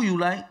တစ်ခုယူ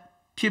လိုက်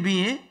ဖြစ်ပြီး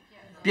ရင်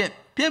ပြက်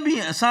ပြီးရ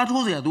င်အစား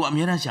ထိုးစရာ तू အ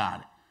မြဲတမ်းရှာရ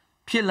တယ်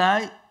ဖြစ်လို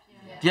က်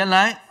ပြက်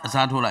လိုက်အ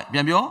စားထိုးလိုက်ပြ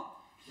န်ပြော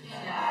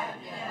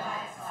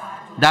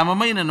ဒါမ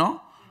မိတ်နဲ့နော်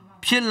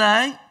ဖြစ်လို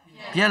က်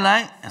ပြက်လို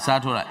က်အစား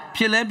ထိုးလိုက်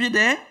ဖြစ်လဲဖြစ်တ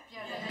ယ်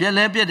ပြက်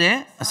လဲပြက်တယ်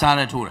အစား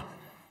လဲထိုးတယ်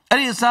အဲ့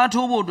ဒီအစား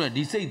ထိုးဖို့အတွက်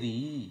ဒီစိတ်သည်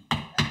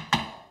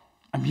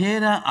အမြဲ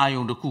တမ်းအာ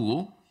ယုံတစ်ခုကို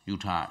ယူ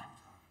ထားတယ်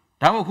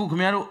ဒါမှမဟုတ်ခုခင်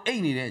ဗျားတို့အိ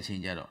တ်နေတဲ့အချိ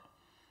န်ကျတော့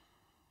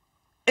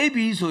အိတ်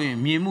ပြီးဆိုရင်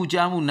မြင်မှု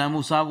ကြားမှုနားမှု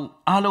စားမှု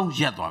အားလုံး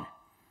ရပ်သွားပြီ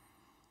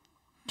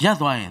ရပ်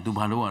သွားရင် तू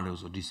ဘာလုပ်ရလဲ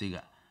ဆိုဒီစိတ်က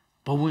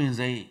ဘဝင်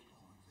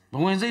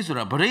စိတ်ဆို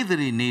တာဗရိတ်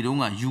တွေနေတုန်း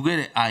ကယူခဲ့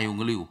တဲ့အာယုံ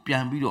ကလေးကိုပြ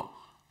န်ပြီးတော့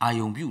အာ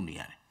ယုံပြုတ်နေ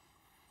ရတယ်။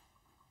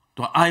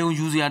သူအာယုံ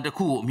ယူစရာတစ်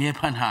ခုကိုအမြဲ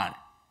ဖန်ထားရတယ်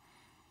။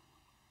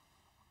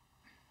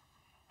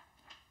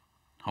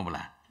ဟုတ်မ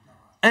လား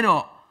။အဲ့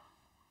တော့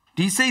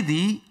ဒီစိတ်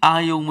ဒီအာ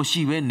ယုံမ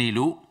ရှိဘဲနေ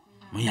လို့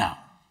မရဘူး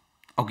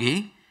။ Okay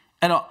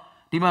 ။အဲ့တော့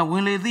ဒီမှာဝ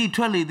င်လေသည်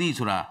ထွက်လေသည်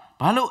ဆိုတာ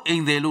ဘာလို့အိ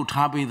မ်တယ်လို့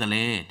ထားပေးသ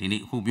လဲဒီ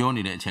နေ့အခုပြော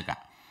နေတဲ့အချက်က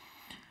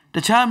တ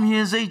ခြားမြ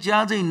င်စိတ်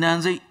ကြားစိတ်နာမ်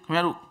စိတ်ခင်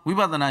ဗျားတို့ဝိ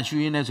ပဿနာရှု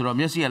ရင်းနဲ့ဆိုတော့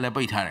မျက်စိကလည်း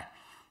ပိတ်ထားတယ်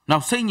နော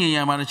က်စိတ်ငြိမ်ရ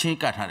မှတစ်ချင်း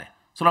ကတ်ထားတယ်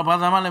ဆိုတော့ဘာ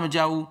သာမှလည်းမ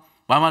ကြောက်ဘူး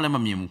ဘာမှလည်းမ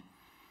မြင်ဘူး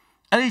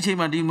အဲ့ဒီအချိန်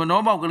မှာဒီမနှော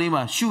ပေါက်ကလေး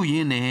မှာရှုရ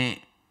င်းနဲ့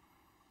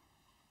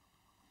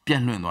ပြ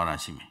န်လွင့်သွားတာ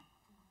ရှိမယ်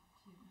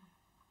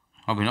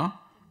ဟုတ်ပြီနော်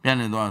ပြန်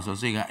လွင့်သွားဆို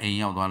စိတ်ကအိမ်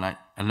ရောက်သွားလိုက်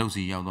အလုပ်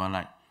စီရောက်သွား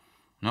လိုက်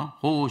နော်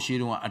ဟိုးရှေး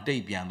တုန်းကအတိ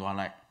တ်ပြန်သွား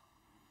လိုက်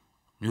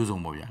မျိုးစုံ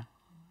ပေါ့ဗျာ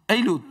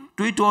အဲ့လို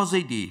တွေးတောစိ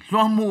တ်တွေ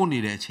လွှမ်းမိုးနေ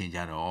တဲ့အချိန်ကြ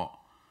တော့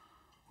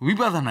ဝိ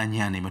ပဿနာ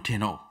ဉာဏ်နေမထင်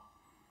တော့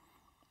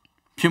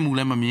ဖြစ်မှုလ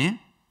ည်းမမြင်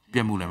ပြ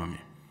က်မှုလည်းမမြ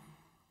င်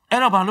အဲ့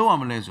တော့ဘာလို့ရ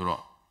မလဲဆို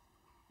တော့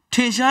ထ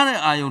င်ရှားတဲ့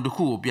အာယုံတစ်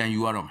ခုကိုပြန်ယူ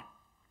ရတော့မယ်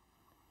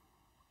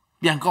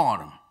ပြန်ကောက်ရ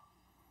တော့မယ်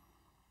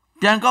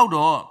ပြန်ကောက်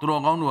တော့သူ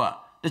တော်ကောင်းတို့က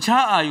တ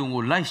ခြားအာယုံ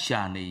ကိုလိုက်ရှာ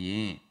နေရ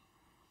င်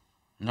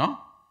နော်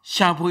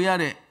ရှာဖွေရ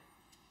တဲ့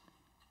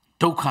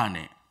ဒုက္ခ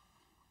နဲ့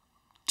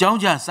ကြောင်း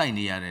ကြစိုက်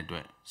နေရတဲ့အတွ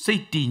က်စိ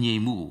တ်တည်ငြိ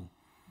မ်မှုကို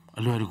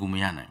အလွယ်တကူမ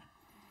ရနို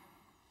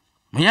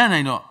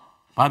င်တော့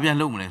ဘာပြန်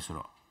လုပ်မလဲဆို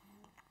တော့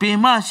ပင်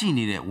မရှိ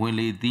နေတဲ့ဝင်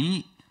လေသည်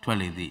ထွက်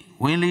လေသည်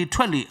ဝင်လေ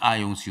ထွက်လေအာ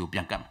ယုံစီကိုပြ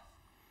န်ကပ်မယ်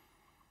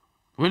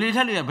ဝင်လေ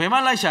ထွက်လေကဘယ်မှ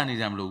လိုက်ရှာနေ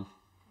ကြမလို့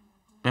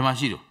ဘယ်မှ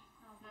ရှိတော့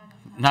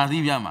နာ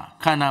သီးပြမှာ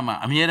ခန္ဓာမှာ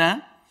အမြဲတမ်း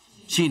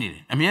ရှိနေတ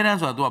ယ်အမြဲတမ်း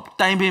ဆိုတာ तू က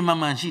တိုင်ပင်မှ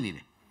န်ရှိနေတ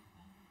ယ်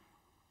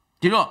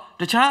ဒီတော့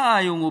တခြားအာ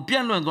ယုံကိုပြ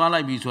န့်လွင့်သွား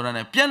လိုက်ပြီဆိုတာ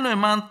နဲ့ပြန့်လွင့်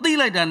မှန်သိ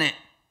လိုက်တာနဲ့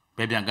ဘ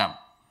ယ်ပြန်ကပ်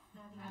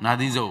နာ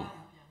သီး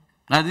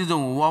စုံ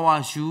ကိုဝါ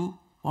ရှူ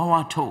ဝါ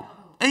ထုတ်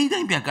အဲ့ဒီတို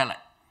င်းပြန်ကပ်လို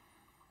က်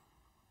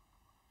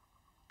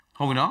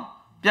ဟုတ်ပြီနော်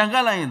ပြန်က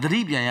ပ်လိုက်ရင်သတိ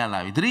ပြန်ရလာ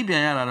ပြီသတိပြ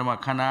န်ရလာတော့မှ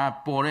ခန္ဓာ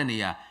ပေါ်တဲ့နေ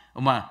ရာဥ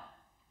မာ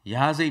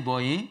ရာစိတ်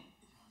ပေါ်ရင်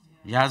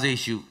ရာစိတ်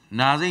ရှု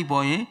နာစိတ်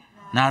ပေါ်ရင်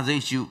နာစိ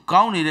တ်ရှု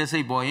ကောင်းနေတဲ့စိ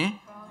တ်ပေါ်ရင်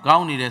ကော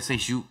င်းနေတဲ့စိ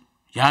တ်ရှု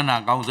ရာနာ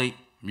ကောင်းစိတ်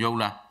မြုပ်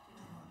လား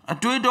အ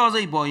တွေးတော်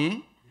စိတ်ပေါ်ရင်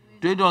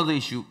တွေးတော်စိ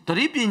တ်ရှုသ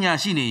တိပညာ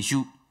ရှိနေ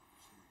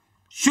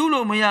ရှု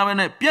လို့မရဘဲ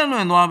နဲ့ပြန့်လွ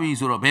င့်သွားပြီ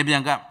ဆိုတော့ဘယ်ပြ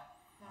န်ကပ်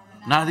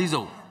နာသီး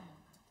စုံ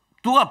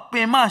तू ကပ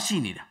င်မရှိ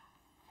နေတာ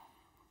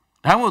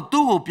ဒါမှမဟုတ်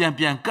သူ့ကိုပြ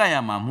န်ကပ်ရ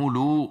မှာမို့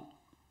လို့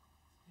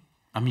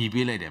အမိ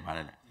ပေးလိုက်တယ်ဗါ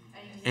လဲ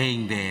အိ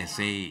မ်တဲ့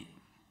စိတ်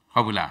ဟု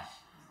တ်ပြီလား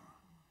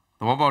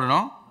သဘောပေါက်တယ်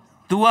နော်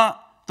तू က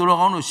သူတော်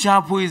ကောင်းတို့ရှာ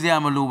ဖွေစရာ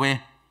မလိုပဲ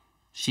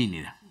ရှိနေ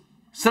တာ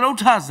စရုပ်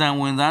ထဇံ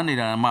ဝင်စားနေ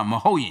တာမှမ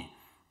ဟုတ်ရင်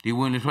ဒီဝ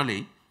င်လေထွက်လေ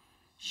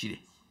ရှိတ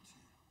ယ်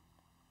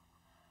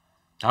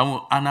ဒါမှမဟု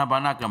တ်အာနာပါ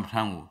နကမ္မ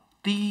ထံကို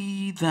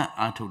တီးသန့်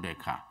အားထုတ်တဲ့အ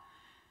ခါ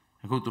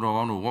အခုသူတော်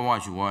ကောင်းတို့ဝ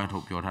ရှူဝထု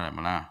တ်ပြောထားတယ်မ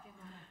လား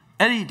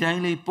အဲ့ဒီတို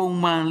င်းလေးပုံ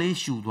မှန်လေး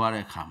ရှူသွား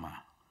တဲ့အခါမှာ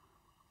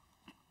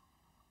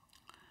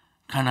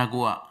ခန္ဓာ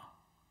ကိုယ်က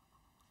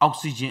အောက်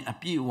ဆီဂျင်အ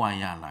ပြည့်အဝ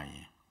ရလာရ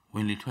င်ဝ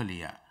င်လေထွက်လေ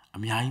ကအ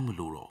များကြီးမ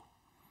လိုတော့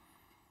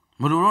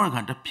တဲ့အ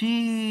ခါတဖြ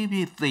ည်းဖြ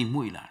ည်းသိမ်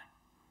မွေ့လာတယ်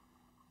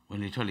ဝင်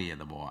လေထွက်လေရဲ့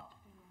သဘောက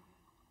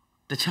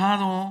တခြား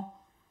သော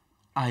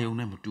အာယုံ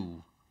နဲ့မတူ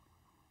ဘူး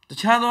တ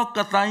ခြားသောက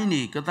တိုင်း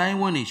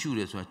ဝန်းနေရှုတ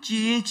ယ်ဆိုတာကြ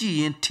ည်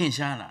ရင်ထင်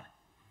ရှားလာတယ်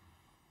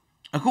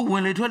အခုဝ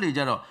င်လေထွက်လေ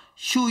ကြတော့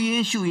ရှုရ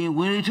င်ဝ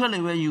င်လေထွက်လေ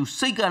ပဲယူ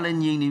စိတ်ကလည်း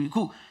ငြိမ်နေပြီအ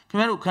ခုခင်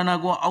ဗျားတို့ခန္ဓာ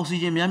ကိုယ်အောက်ဆီ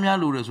ဂျင်များ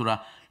လိုတယ်ဆိုတာ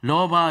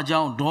လောဘကြော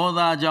င့်ဒေါသ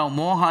ကြောင့်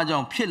မောဟကြော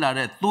င့်ဖြစ်လာ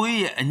တဲ့သွေး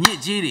ရဲ့အညစ်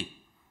အကြေးတွေ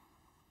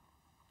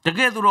တက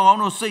ယ်သူတော်ကော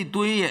င်းတို့စိတ်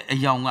သွေးရဲ့အ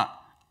ယောင်က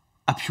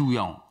အဖြူ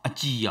ရောင်အ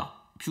ကြည်ရောင်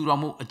ဖြူတော်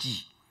မို့အကြည်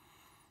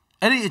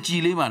အဲ့ဒီအကြ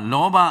ည်လေးမှာ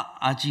လောဘ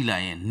အာကြည်လာ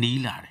ရင်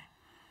နီးလာတယ်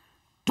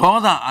ဒေါ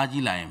သအာကြ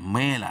ည်လာရင်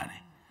မဲလာတ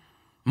ယ်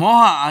မော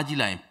ဟအာကြည်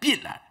လာရင်ပြစ်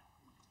လာတယ်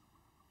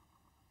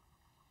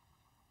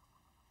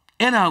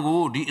အဲ့ဒါ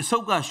ကိုဒီအဆု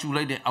တ်ကရှူ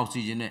လိုက်တဲ့အောက်ဆီ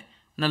ဂျင်နဲ့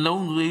နှ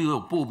လုံးသွေး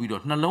ကိုပို့ပြီး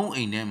တော့နှလုံး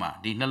အိမ်ထဲမှာ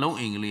ဒီနှလုံး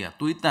အိမ်ကလေးက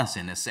သွေးတန့်စ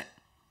င်တဲ့ဆက်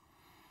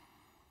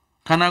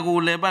ခန္ဓာကို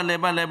ယ်လဲပတ်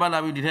လာ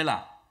ပြီးဒီထဲ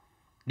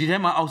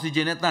မှာအောက်ဆီဂျ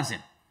င်နဲ့တန့်စ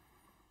င်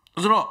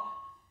ဆိုတော့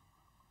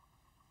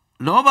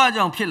လောဘ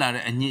ကြောင့်ဖြစ်လာ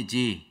တဲ့အညစ်အ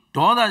ကြေး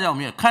ဒေါသကြောင့်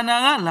မြင်ခန္ဓာ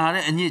ကလာ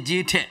တဲ့အညစ်အ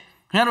ကြေးထက်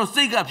ခင်ဗျားတို့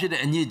စိတ်ကဖြစ်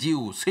တဲ့အညစ်အကြေး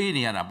ကိုဆေး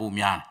နေရတာပို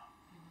များတယ်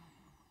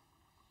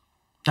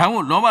ဒါ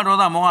မို့လောဘဒေါ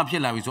သမောဟဖြ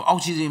စ်လာပြီဆိုအော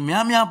က်ဆီဂျင်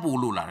များပို့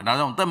လို့လာတယ်ဒါ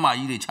ကြောင့်သက်မ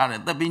ကြီးတွေချတယ်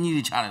သက်ပင်းကြီး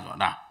တွေချတယ်ဆိုတာ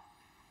ဒါ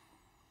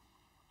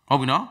ဟုတ်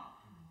ပြီနော်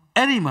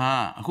အဲ့ဒီမှာ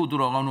အခုသူ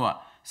တော်ကောင်းတို့က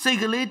စိတ်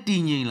ကလေးတ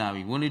ည်ငြိမ်လာ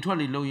ပြီဝင်လေထွက်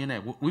လေလုံရင်းနဲ့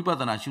ဝိပ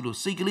ဿနာရှုလို့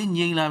စိတ်ကလေး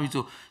ငြိမ်လာပြီ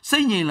ဆိုစိ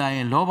တ်ငြိမ်လာရ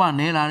င်လောဘ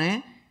နည်းလာတယ်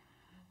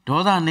ဒေါ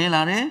သနည်း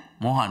လာတယ်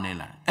မောဟနည်း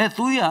လာတယ်အဲ့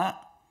သွေးက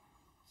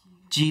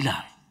ကြီးလာ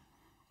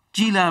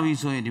ပြီ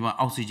ဆိုရင်ဒီမှာ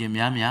အောက်ဆီဂျင်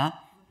များ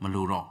မ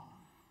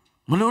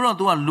လိုတော့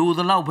သူကလိုသ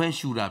လောက်ပဲ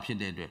ရှူတာဖြစ်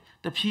တဲ့အတွက်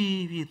တဖြ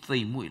ည်းဖြည်းသိ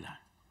မ်မွေ့လာ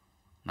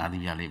နာ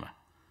သီးပြလေးပါ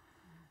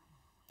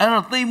အဲ့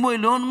တော့သိမ်မွေ့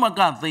လုံးမ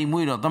ကသိမ်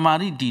မွေ့တော့တမာ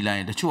တိတီလာရ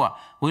င်တချို့က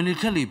ဝင်လေ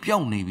ထက်လေပျော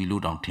က်နေပြီ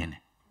လို့တောင်ထင်တ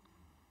ယ်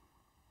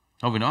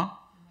ဟုတ်ပြီနော်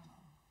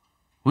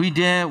ဝိ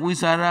တေဝိ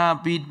စာရ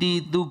ပိတိ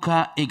ဒုက္ခ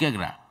ဧကဂ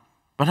ရ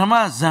ပထမ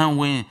ဇံ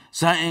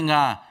အင်္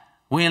ဂါ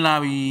ဝင်လာ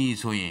ပြီ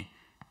ဆိုရင်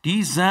ဒီ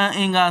ဇံအ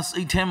င်္ဂါ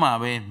စိတ်ထဲမှာ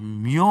ပဲ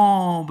မျော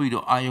ပြီး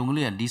တော့အာယုံက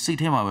လေးကဒီစိတ်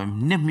ထဲမှာပဲ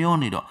နှစ်မျော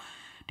နေတော့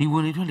ဒီဝ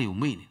င်လေထွက်လေကို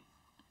မေ့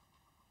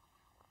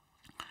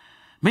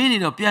နေ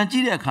တော့ပြန်ကြ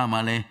ည့်တဲ့အခါမှာ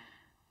လဲ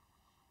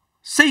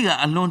စိတ်က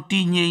အလွန်တ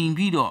ည်ငြိမ်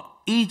ပြီးတော့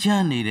အေးချ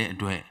မ်းနေတဲ့အ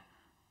တွက်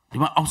ဒီ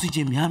မှာအောက်ဆီဂျ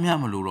င်များ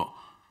မလို့တော့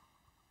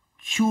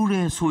ရှူတ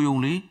ယ်ဆိုယုံ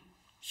လေး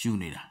ရှူ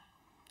နေတာ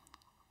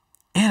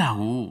အဲ့ဒါ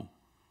ကို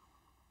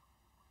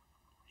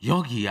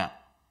ယောဂီက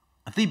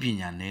အသိပ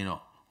ညာနဲ့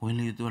တော့ဝင်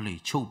လေသွက်လေ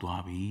ချုပ်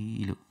သွားပြီ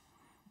လို့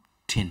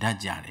ထင်တတ်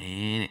ကြတ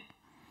ယ်တဲ့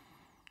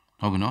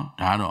ဟုတ်ပြီနော်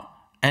ဒါကတော့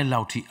အဲ့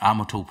လောက်ထိအာမ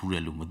ထုတ်ဘူး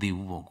တဲ့လို့မသိ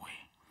ဘူးပေါ့ကွယ်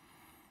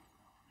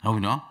ဟုတ်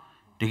ပြီနော်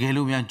တကယ်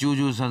လို့များကြိုး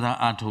ဆဆ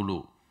အားထုတ်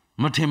လို့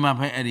မထင်မှ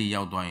ဖဲအဲ့ဒီ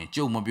ရောက်သွားရင်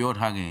ကျုပ်မပြော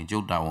ထားခင်ကျု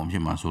ပ်တာဝန်ဖြ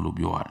စ်မှာဆိုလို့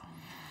ပြောရတယ်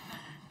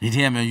ဒီထ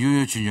က်မှရွ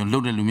ရွချွန်ချွန်လှု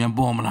ပ်တဲ့လူများ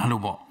ပေါ်မလား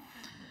လို့ပေါ့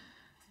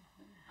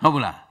ဟုတ်ပ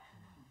လား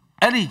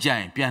အဲ့ဒီကြရ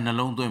င်ပြန်နှ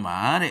လုံးသွင်းပါ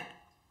တဲ့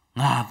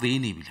ငါသေး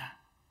နေပြီလား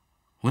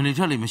ဝင်လေ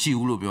ထွက်လေမရှိ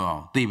ဘူးလို့ပြောအော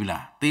င်သေပြီ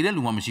လားသေတဲ့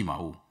လူမှမရှိမှာ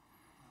ဟုတ်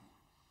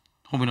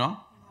ပြီနော်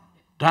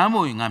ဒါမှမ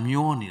ဟုတ်ငါ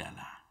မျောနေတာ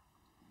လား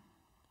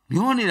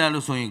မျောနေတာ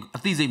လို့ဆိုရင်အ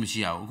သိစိတ်မရှိ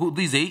ရဘူးအခုအ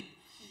သိစိတ်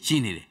ရှိ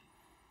နေတယ်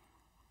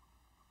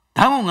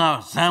ဒါမှမဟုတ်ငါ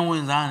ဇံဝ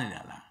င်စားနေ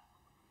တာလား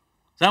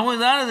ဇံဝင်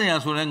စားတဲ့နေရာ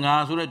ဆိုလဲငါ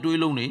ဆိုတဲ့တွေး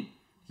လုံးနေ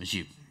မရှိ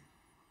ဘူး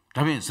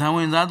ဒါဖြင့်ဇံဝ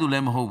င်စားသူလ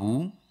ည်းမဟုတ်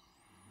ဘူး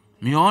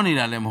မျောနေ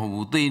တာလည်းမဟုတ်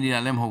ဘူးသေနေတာ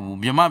လည်းမဟုတ်ဘူး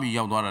မြမပြီး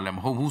ရောက်သွားတာလည်းမ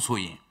ဟုတ်ဘူးဆို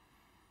ရင်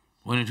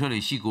ဝင်လေထွက်လေ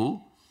ရှိကို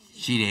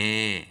ရှိတ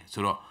ယ်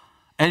ဆိုတော့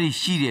အဲ့ဒီ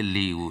ရှိတဲ့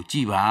လေကိုကြ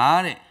ည်ပါ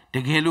တဲ့တ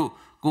ကယ်လို့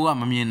ကိုက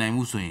မမြင်နိုင်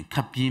ဘူးဆိုရင်ခ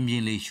ပ်ပြင်းပြ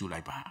င်းလေးရှူလို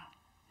က်ပါ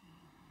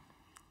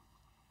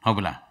ဟုတ်ပ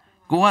လား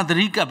ကိုကသ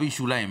တိကပ်ပြီး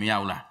ရှူလိုက်ရင်မရ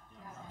ဘူးလား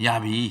ရ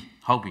ပြီ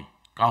ဟုတ်ပြီ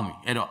ကောင်းပြီ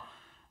အဲ့တော့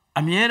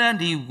အမြဲတမ်း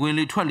ဒီဝင်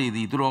လေထွက်လေသ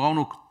ည်သူတော်ကောင်း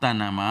တို့တဏ္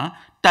ဍာမှာ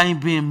တိုင်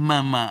ပင်မှ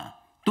န်မှန်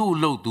သူ့အ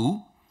လုပ်သူ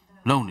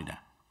လုပ်နေတာ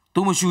သူ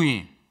မရှူရ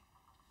င်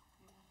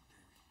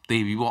သေ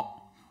ပြီပေါ့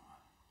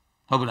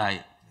ဟုတ်ပလား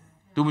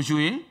သူမရှူ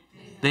ရင်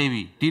သေ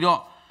ပြီဒီတော့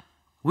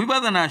ဝိပ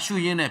ဿနာရှု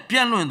ရင်းနဲ့ပြ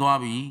န့်လွင့်သွား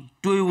ပြီ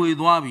တွေးဝေ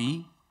သွားပြီ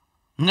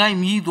ငိုက်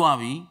မြီးသွား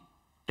ပြီ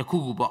တခု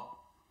ခုပေါ့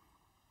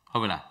ဟု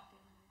တ်ပြီလား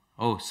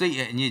ဟုတ်စိတ်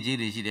ရဲ့အညစ်အကြေး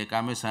တွေရှိတယ်ကာ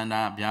မိသန္တာ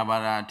ဗျာပါ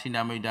ဒထိ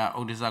နာမိတ်တာ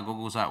ဥဒိစ္စကုက္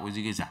ကုစဝေ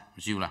စီကိစ္စမ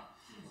ရှိဘူးလား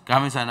ကာ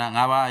မိသန္တာ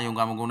၅ပါးအယုံ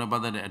ကာမဂုဏ်နဲ့ပ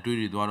တ်သက်တဲ့အတွေ့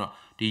တွေသွားတော့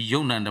ဒီ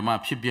ယုံ nant ဓမ္မ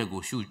ဖြစ်ပျက်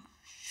ကိုရှု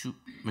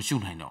မရှု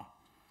နိုင်တော့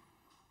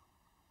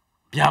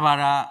ဗျာပါ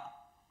ဒ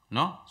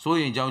နော်စိုး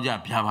ရင်ကြောက်ကြ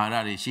ဗျာပါဒ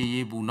တွေရှေး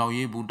ရေးပူနောက်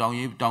ရေးပူတောင်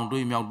ရေးတောင်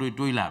တွေးမြောက်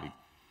တွေးလာပြီ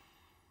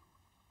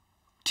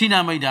ထိနာ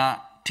မိတ်တာ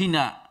ထိ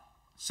နာ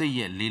စိတ်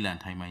ရဲ့လေးလံ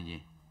ထိုင်မှန်းခြ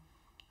င်း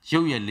ရု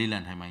ပ်ရဲ့လေးလံ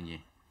ထိုင်မှန်းခြ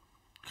င်း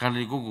ခါ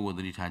လေကိုသ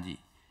တိထားကြည့်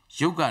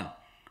ရုပ်က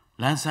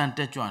လန်းဆန်းတ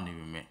က်ကြွနေ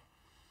ပြီမဲ့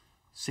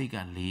စိတ်က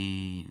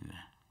လေး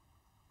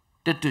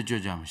တက်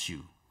ကြွမရှိ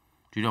ဘူး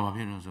ဒီတော့ဘာဖြ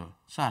စ်လို့ဆို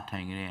စထို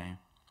င်ကြတဲ့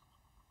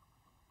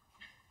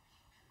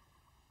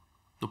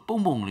သူ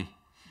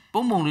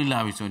ပုံလေးလာ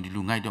ပြီဆိုရင်ဒီ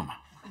လူငိုက်တော့မှာ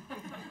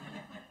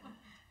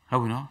ဟု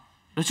တ်ပြီနော်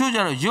တချို့ကျ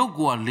တော့ရုပ်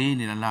ကိုလေး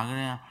နေတာလာကြ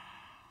တဲ့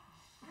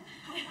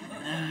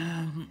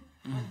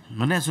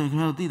မနေ့ဆိုခင်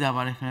ဗျားတို့သိတာ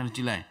ပါလေခင်ဗျားတို့ကြ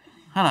ည့်လိုက်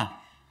ဟာလား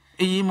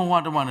အေးမဝ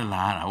တမနဲ့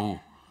လာရတာဟုတ်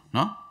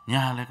နော်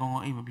ညာလည်းကောင်းကော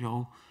င်းအိမ်မပြော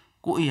ဘူး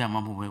ကိုအိမ်ရ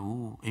မှာမဟုတ်ပဲ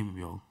ဘူးအိမ်မ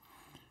ပြောဘူး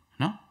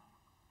နော်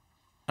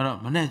အဲ့တော့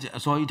မနေ့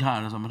အစောကြီးထား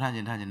ရဆိုမထချ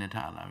င်နဲ့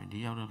ထားလာပြီဒီ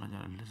ရောက်တော့ကကျ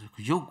တော့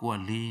ရုပ်ကို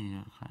လေးနေ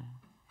တော့ခါ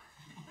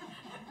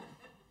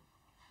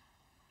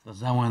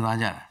ဇံဝင်သား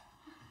ကြတာ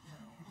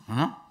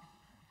နော်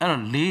အဲ့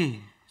တော့လေး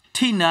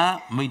ထိနာ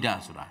မိတ်တာ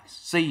ဆိုတာ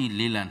စိတ်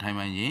လေးလံထိုင်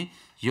မှန်းရင်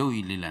ရုပ်ဤ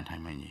လေးလံထို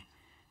င်မှန်းရင်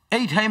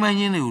အဲ့ဒီထိုင်မှန်း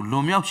ခြင်းတွေကိုလွ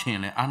န်မြောက်ခြင်း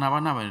လဲအာနာပါ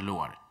နပဲလုပ်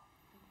ရတယ်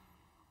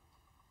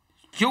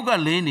ရုပ်က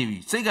လေးနေပြီ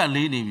စိတ်က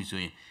လေးနေပြီဆို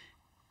ရင်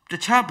တ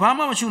ခြားဘာ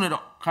မှမရှုနဲ့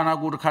တော့ခန္ဓာ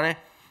ကိုယ်တခါတည်း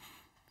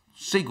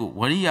စိတ်ကို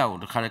ဝရိယကို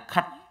တခါတည်းခ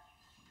တ်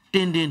တ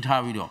င်း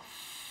ထားပြီးတော့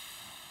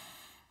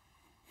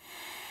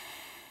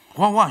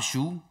ဝ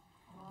ရှု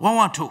ဝ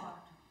ထုတ်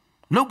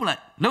လှုပ်ပလို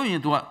က်လှုပ်ရင်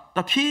तू ကတ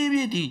ဖြည်းဖြ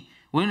ည်းဒီ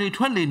ဝင်လေ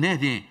ထွက်လေနဲ့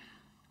ဖြင့်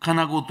ခန္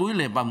ဓာကိုယ်သွေး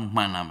လေပတ်မှု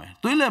မှန်လာမယ်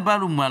သွေးလေပတ်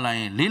လို့မှန်လာရ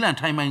င်လေးလံ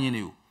ထိုင်မှန်းခြင်း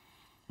တွေကို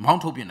မော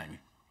င်းထုတ်ပြနိုင်ပြီ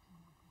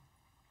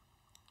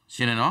ရှ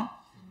င်းတယ်နော်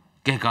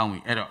ကဲကောင်းပြီ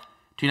အဲ့တော့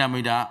ထိနာမိ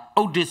တ်တာ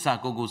ဥဒိစ္စ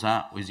ကုက္ကုစ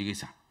ဝေစီကိစ္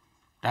စ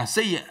ဒါ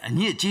စိတ်ရဲ့အည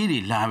စ်အကြေးတွေ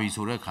လာပြီ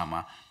ဆိုတဲ့အခါမှာ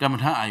ကမ္မ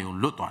ထာအာယုံ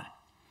လွတ်သွားတယ်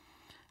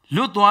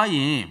လွတ်သွားရ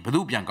င်ဘယ်သူ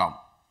ပြန်ကောင်း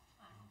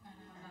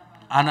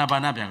အာနာပါ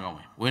နပြန်ကောင်းမ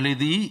ယ်ဝင်လေ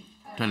သည်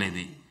ထွက်လေသ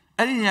ည်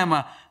အဲ့ဒီညမှာ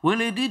ဝင်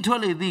လေသည်ထွက်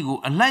လေသည်ကို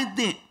အလိုက်သ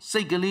င့်စိ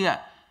တ်ကလေးက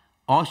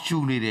ရှူ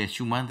နေတယ်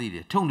ရှူမှန်းသိတ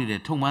ယ်ထုံနေတယ်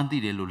ထုံမှန်းသိ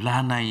တယ်လို့လာ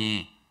နိုင်ရ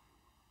င်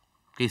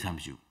ကိစ္စမ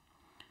ရှိဘူး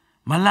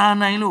မလာ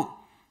နိုင်လို့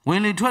ဝ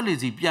င်လေထွက်လေ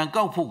စီပြန်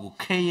ကောက်ဖို့ကို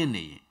ခဲရင်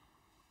နေရင်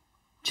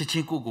ချက်ချ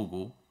င်းကို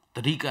တ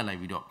တိကလိုက်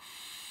ပြီးတော့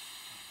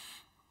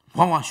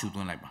ဝရှူသွ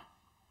င်းလိုက်ပါ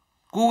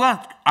ကိုက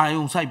အာ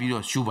ယုံစိုက်ပြီး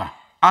တော့ရှူပါ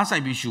အားစို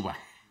က်ပြီးရှူပါ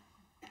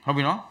ဟုတ်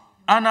ပြီနော်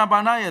အာနာပါ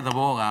နရဲ့သ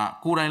ဘောက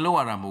ကိုယ်တိုင်လောက်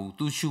ရတာမဟုတ်ဘူး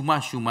तू ရှူမှ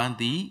ရှူမှန်း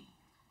သည်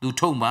तू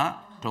ထုံ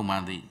မှ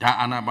သည်ဒါ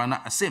အာနာပါန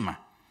အစစ်မှ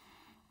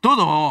သို့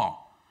တော့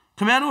ခ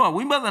င်ဗျားတို့က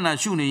ဝိပဿနာ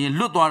ရှုနေရင်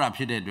လွတ်သွားတာ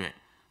ဖြစ်တဲ့အတွက်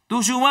तू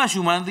ရှူ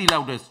မှသိလော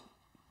က်တဲ့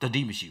တ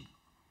တိမရှိဘူး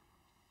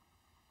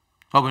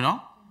ဟုတ်ပြီနော်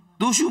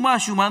तू ရှူ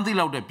မှသိ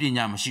လောက်တဲ့ပ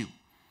ညာမရှိ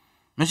ဘူး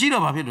မရှိ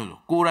တော့ဘာဖြစ်လို့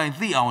ကိုယ်တိုင်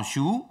သိအောင်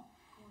ရှု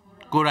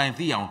ကိုယ်တိုင်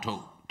သိအောင်ထု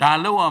တ်ဒါ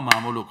လောက်ရမှာ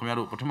မလို့ခင်ဗျား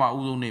တို့ပထမ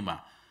ဦးဆုံးနေ့မှာ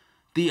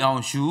သိအော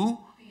င်ရှု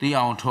သိ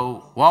အောင်ထုတ်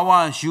ဝ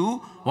ရှု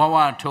ဝ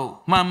ထုတ်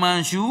မှ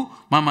န်ရှု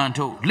မှန်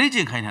ထုတ်လေ့ကျ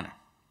င့်ခိုင်းထားတာ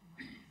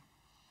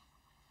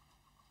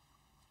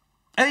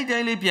အဲ့ဒီတို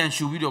င်းလေးပြန်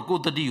ရှုပြီးတော့ကို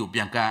ယ်တတိကိုပြ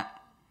န်က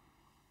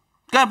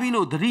ပ်ပြီး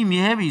လို့တတိ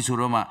မြဲပြီဆို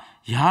တော့မှ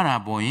ရတာ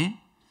ပေါ်ရင်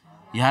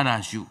ရတာ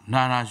ရှု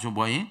နာတာရှု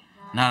ပေါ်ရင်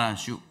နာတာ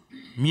ရှု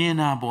မြင်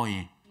တာပေါ်ရ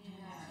င်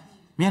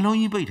မျက်လုံး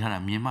ကြီးပိတ်ထားတာ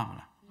မြင်မှာမ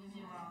လား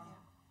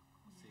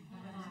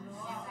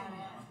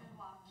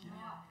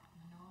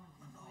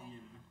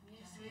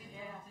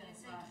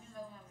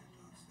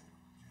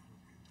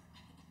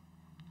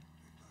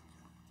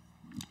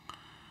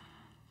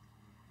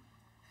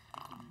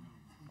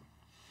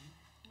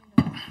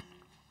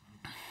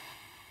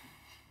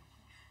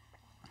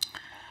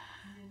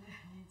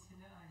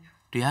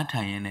တရား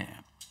ထိုင်ရင်းနဲ့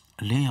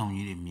အလင်းရောင်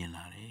ကြီးတွေမြင်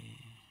လာတယ်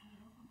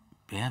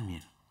ဘယ်ကမြ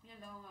င်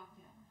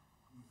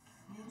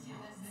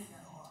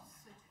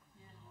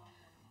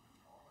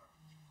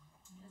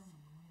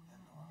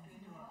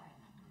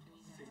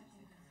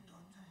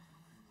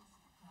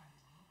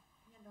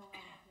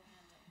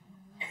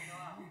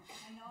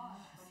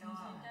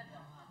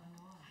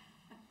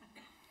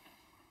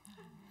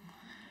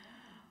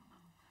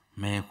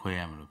မဲခွဲ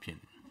ရမလို့ဖြစ်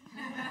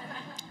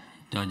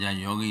တော့ကြ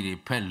ယောဂီတွေ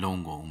ဖက်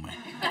လုံးကုန်မယ်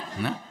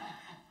နော်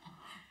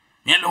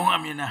မျက်လုံးက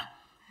မြင်တာ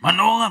မ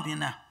နှောကမြင်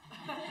တာ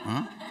ဟ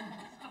မ်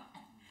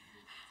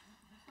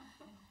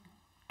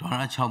ဒေါ်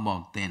လာ6ပေါ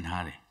င်တင်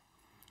ထားတယ်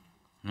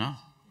နော်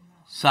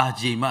စာ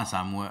ကြိမ်မှစာ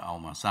မွဲအော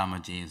င်မှာစာမ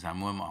ကြိမ်စာ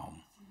မွဲမအောင်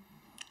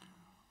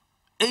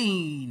အိမ်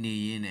နေ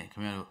ရင်းနဲ့ခ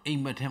င်ဗျားတို့အိ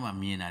မ်မက်ထဲမှာ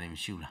မြင်တာတွေမ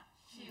ရှိဘူးလား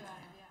ရှိပါ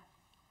တယ်ဗျ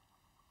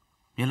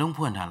မျက်လုံး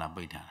ဖွင့်ထားလား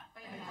ပိတ်ထားလား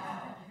ပိတ်ထား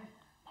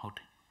ပါဟုတ်တ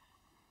ယ်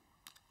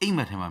အိမ်မ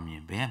က်ထဲမှာမြ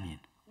င်ဘယ်ကမြ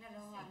င်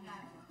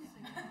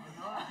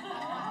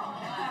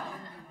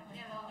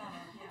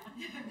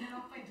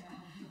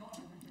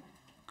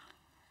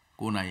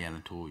ကိုနိုင်ရလ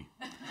ည်းထိုးပြီ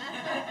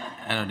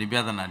အဲ့တော့ဒီပြ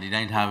ဿနာဒီ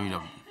တိုင်းထားပြီး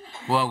တော့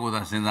ကိုယ့်အကူ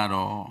သာစဉ်းစား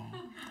တော့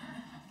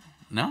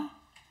နော်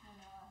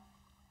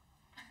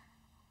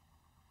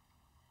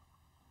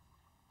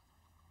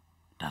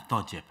ဒါ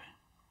တော့ချက်ပဲ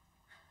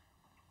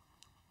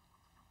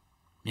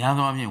များ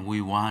သောအားဖြင့်ဝေ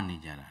ဝါးနေ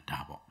ကြတာဒါ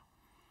ပေါ့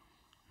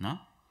နော်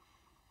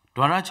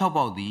ဒွါရ6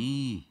ပေါက်သ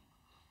ည်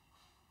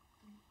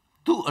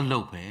သူ့အလု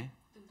ပ်ပဲ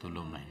သူ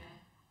လုပ်နိုင်တယ်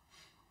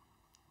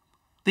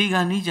တေက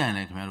န်နီးကြရင်လ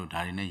ည်းခင်ဗျားတို့ဒါ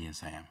တွေနဲ့ရင်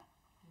ဆိုင်ရမှာ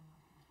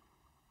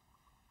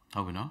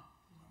ဟုတ်ပြီနော်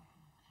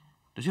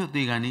တချို့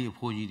တေကန်နီးအ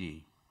ဖိုးကြီးတွေ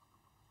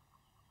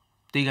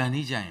တေကန်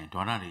နီးကြရင်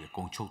ဒွါရတွေအ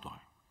ကုန်ချုပ်သွား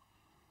တယ်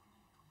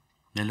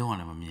မျက်လုံးက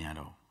လည်းမမြင်ရ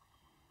တော့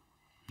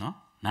နော်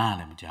နားက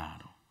လည်းမကြားရ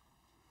တော့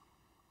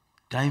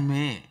ဒါပေ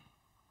မဲ့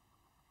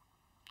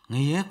င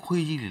ရဲ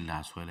ခွေးကြီးတွေလာ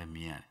ဆွဲလဲမြ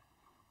င်ရတယ်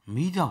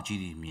မီးကြောက်ကြီး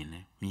တွေမြင်လဲ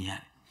မြင်ရ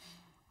တယ်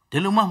ဒီ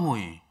လိုမှမဟုတ်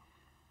ရင်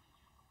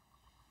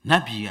န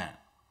တ်ပြည်က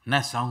န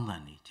တ်ဆောင်းတ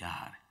န်တွေကြား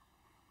ရတယ်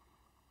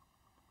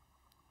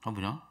ဟုတ်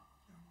ပြီနော်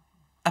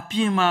အပြ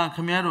င်မှာခ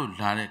မရတို့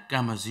လာတဲ့ကံ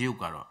မစရုပ်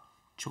ကတော့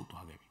ချုပ်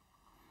သွားခဲ့ပြီ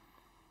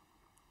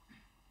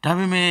ဒါ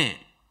ပေမဲ့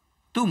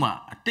သူ့မှာ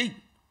အတိတ်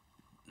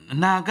အ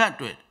နာဂတ်အ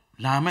တွက်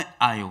လာမဲ့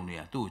အာယုံတွေ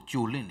ကသူ့ကို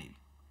ကြိုလင့်နေပြီ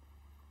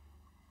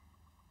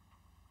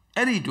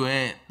အဲ့ဒီအတွက်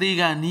သေ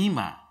ကံနီး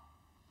မှာ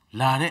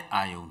လာတဲ့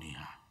အာယုံတွေ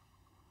ဟာ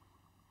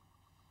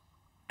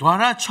ဒွါ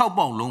ရ6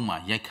ပေါက်လုံးမှာ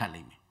ရိုက်ခတ်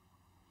လိမ့်မယ်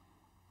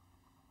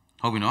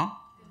ဟုတ်ပြီနော်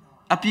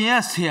အပြင်က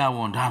ဆရာဝ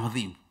န်ဒါမ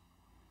သိဘူး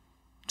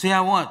ဆရာ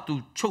ဝန်ကသူ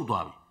ချုပ်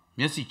သွားပြီ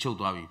မျက်စိချုပ်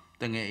သွားပြီ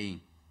တငယ်အိမ်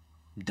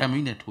ဓာမီ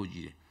နဲ့ထိုးကြ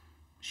ည့်တယ်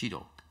ရှိ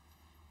တော့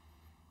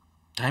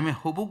ဒါပေမဲ့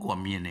ဟိုပုဂ္ဂိုလ်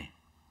ကမြင်တယ်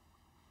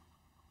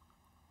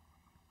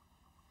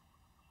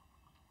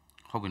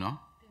ဟုတ်ပြီနော်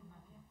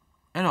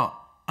အဲ့တော့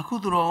အခု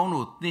သူတော်အောင်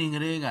တို့သင်က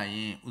လေးကရ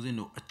င်ဦးဇင်း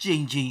တို့အကြိ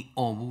မ်ကြိမ်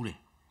អော်ဘူးတယ်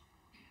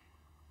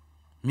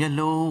မျက်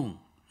လုံး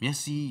မျက်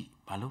စိ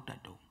ဘာလို့တတ်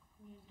တော့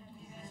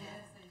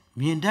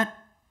မြင်တတ်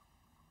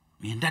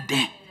တ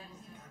ယ်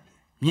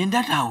မြင်တ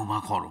တ်တာကိုမ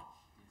ခေါ်တော့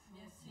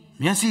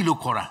မျက်စိလို့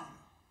ခေါ်တာ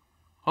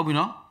ဟုတ်ပြီ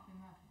နော်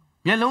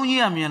မျက်လုံးကြီး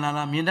ကမြင်လာ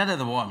လားမြင်တတ်တဲ့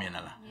သဘောကမြင်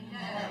လာလားမြင်တ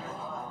တ်တဲ့သ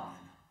ဘော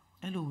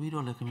အဲ့လိုပြီး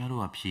တော့လေခင်ဗျား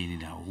တို့ကဖြေနေ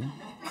တာဟုတ်ဟမ်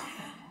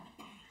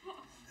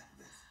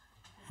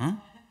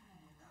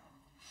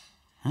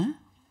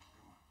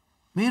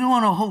မင်းတို့က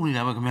တော့ဟုတ်နေ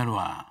တာပဲခင်ဗျားတို့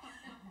က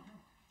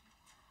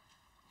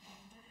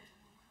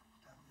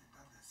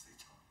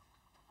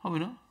ဟုတ်ပြီ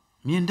နော်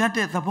မြင်တတ်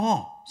တဲ့သဘော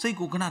စိတ်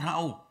ကိုခဏထား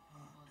အောင်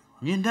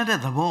မြင်တတ်တဲ့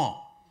သဘော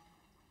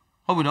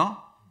ဟုတ်ပြီနော်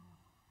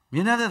မြ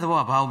င်တတ်တဲ့သဘော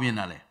ကဘာကိုမြင်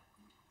တာလဲ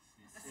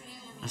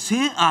အစ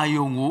င်းအာ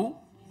ယုံကို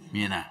မြ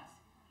င်တာ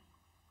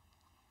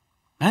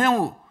ဒါကြော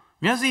င့်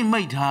မျက်စိမိ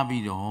တ်ထား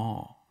ပြီး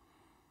တော့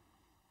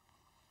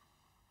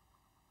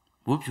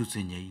ဘုဖြူစ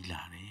င်ကြီး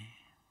လာတယ်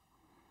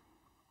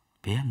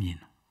ဘယ်မြင်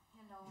တာ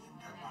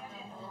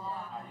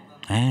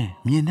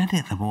မြင်တတ်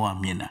တဲ့သဘောက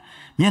မြင်တာ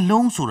မျက်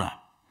လုံးဆိုတာ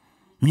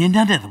မြင်တ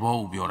တ်တဲ့သဘော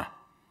ကိုပြောတာ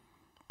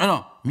အဲ့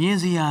တော့မြင်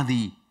စရာသ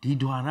ည်ဒီ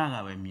ဓွာရက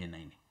ပဲမြင်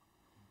နိုင်တယ်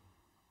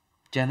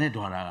ကျန်တဲ့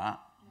ဓွာရက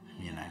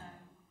မြင်နိုင်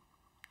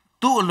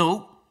သူ့အလုပ်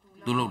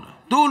သူလုပ်တာ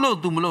သူ့အလုပ်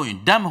သူမလုပ်ရင်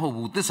ဓာတ်မဟုတ်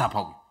ဘူးသစ္စာ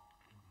ဖောက်ပြီ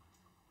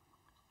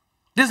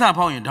သစ္စာ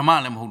ဖောက်ရင်ဓမ္မ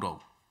လည်းမဟုတ်တော့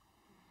ဘူး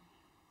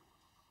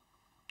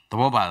သ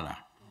ဘောပါလား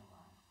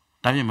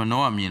ဒါဖြင့်မနှော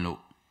ကမြင်လို့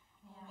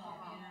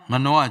မ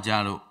နှောက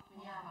ကြားလို့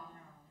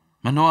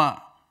မနှောက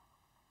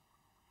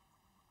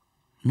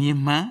မြင်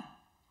မှန်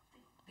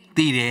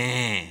သိတ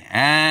ယ်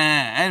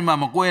အဲ့ဒီမှာ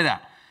မကွဲတာ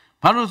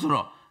ဘာလို့ဆို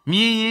တော့မြ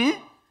င်ရင်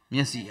မျ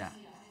က်စိက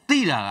သိ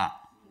တာက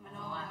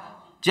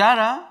ကြား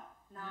တာ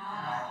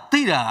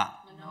သိတာ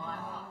က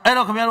အဲ့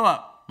တော့ခင်ဗျားတို့က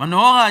မ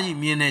နှောကကြီး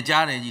မြင်တယ်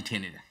ကြားတယ်ကြီးထ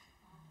င်နေတယ်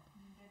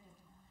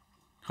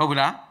ဟုတ်ပြီ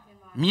လား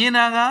မြင်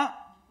တာက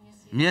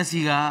မျက်စိ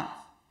က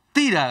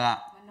သိတာက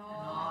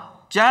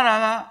ကြားတာ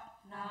က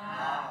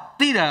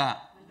သိတာက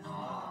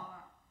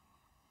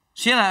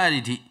ရှင်းလားအဲ့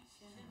ဒီထိ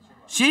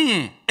ရှင်းရ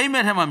င်အိမ်မ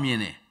က်ထဲမှာမြင်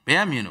တယ်ဘယ်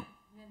ကမြင်လို့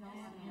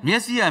မျ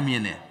က်စိကမြ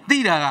င်တယ်သိ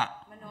တာက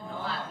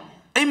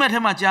အိမ်မက်ထဲ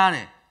မှာကြားတ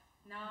ယ်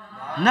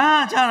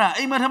နားကြားတာ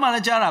အိမ်မက်ထဲမှာလ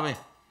ည်းကြားတာပဲ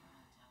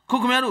ခု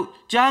ခမရတို့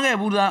ကြားခဲ့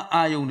ဘူးသား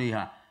အာယုံတွေ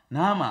ဟာ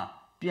နားမှာ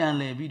ပြန်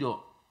လဲပြီးတော့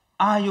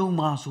အာယုံ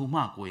မှာဆို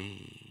မှကွယ်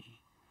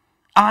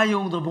အာ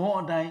ယုံသဘော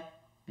အတိုင်း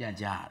ပြန်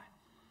ကြားရတယ်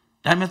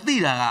ဒါပေမဲ့သိ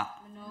တာက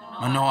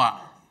မနှောက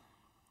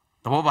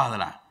သဘောပါသ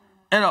လား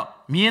အဲ့တော့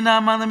မြင်တာ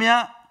မှန်သမျှ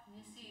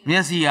မျ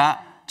က်စိက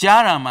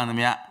ကြားတာမှန်သ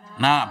မျှ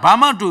နားဘာ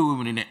မှတွေ့ဘူး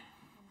မနေနဲ့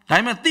ဒါ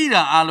ပေမဲ့သိ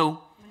တာအားလုံး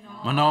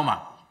မနှောမှာ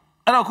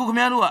အဲ့တော့ခုခမ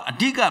ရတို့ကအ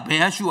ဓိကဘယ်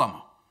ဟာရှုရ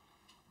မှာ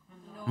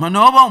မ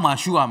နှောပေါက်မှာ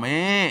ရှုရမ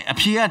ယ်အ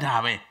ဖြေကဒါ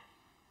ပဲ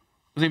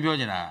ဦးစင်ပြော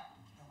ချင်တာ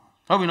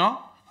ဟုတ်ပြီနော်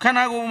ခန္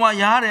ဓာကိုယ်မှာ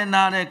ရားတယ်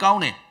နားတယ်ကော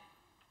င်းတယ်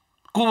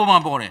ကိုယ်ပေါ်မှာ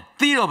ပေါ်တယ်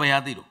သိတော့ဘယ်ဟာ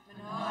သိတော့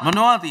မ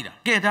နှောကသိတာ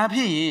ကဲဒါဖြ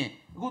စ်ရင်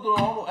အခုတော်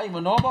တော်တို့အဲ့မ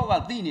နှောပေါက်က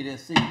သိနေတဲ့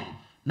စိတ်ကို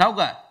နောက်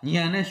ကဉာ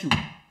ဏ်နဲ့ရှု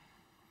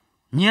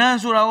ဉာဏ်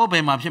ဆိုတာကိုဘ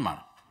ယ်မှာဖြစ်မှာ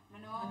လဲ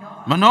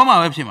မနှောမှာ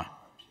ပဲဖြစ်မှာ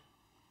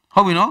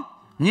ဟုတ်ပြီနော်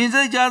ဉာဏ်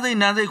စိတ်ကြားစိတ်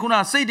နာစိတ်ခုန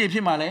စိတ်တွေဖြ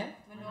စ်မှာလဲ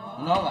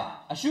မနှောက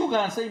အရှု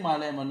ခံစိတ်မှာ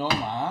လဲမနှော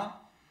မှာ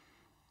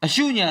အ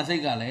ရှုဉာဏ်စိ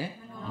တ်ကလည်း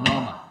မနှော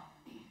မှာ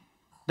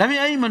ဒါပြ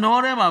င်အဲ့ဒီမနှော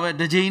ထဲမှာပဲ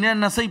တစ်ချိန်နဲ့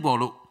နှစ်စိတ်ပေါ်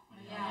လို့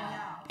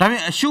ဒါပြ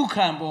င်အရှု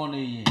ခံပေါ်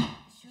နေရင်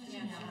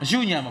အရှု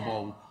ဉာဏ်မပေါ်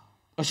ဘူး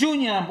အရှု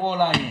ဉာဏ်ပေါ်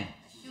လာရင်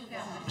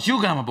အရှု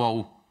ခံမပေါ်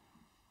ဘူး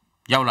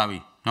ရောက်လာပြီ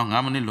နော်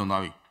9မိနစ်လွန်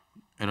သွားပြီ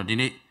အဲ့တော့ဒီ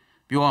နေ့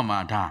ပြောရမှာ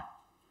ဒါ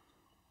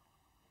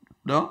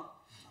နော်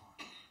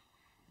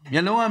မျ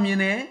က်လုံးကမြင်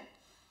တယ်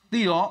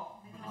သိတော့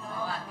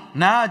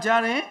နား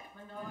ကြားတယ်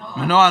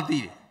မနှောကသိ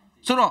တယ်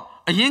ဆိုတော့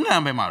အရင်ခံ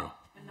ပဲမှာတော့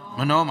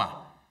မနှောမှာ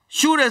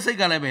ရှုတဲ့စိတ်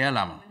ကလည်းပဲရ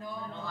လာမှာ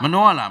မ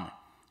နှောကလာမှာ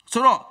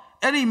ဆိုတော့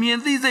အဲ့ဒီမြင်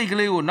သိစိတ်က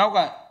လေးကိုနောက်က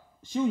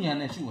ရှုဉာဏ်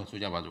နဲ့ရှုမှာဆို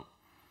ကြပါစို့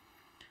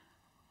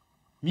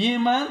မြင်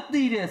မှန်း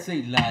သိတဲ့စိ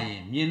တ်လာရ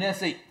င်မြင်တဲ့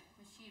စိတ်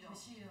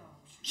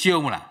ရှိအော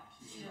င်မလား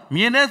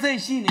မြင်တဲ့စိတ်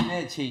ရှိနေ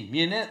တဲ့အချိန်မြ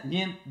င်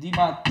ဒီ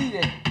မှာသိ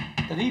တဲ့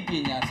သတိပ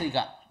ညာစိတ်က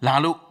လာ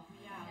လို့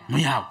မ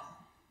ရဘူး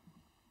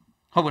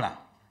ဟုတ်ကလား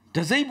တ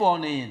စိတ်ပေါ်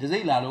နေရင်တစိ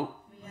တ်လာလို့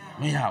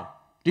မရဘူး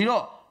ဒီ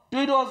တော့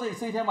တွေးတော့စိ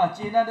တ်ထဲမှာ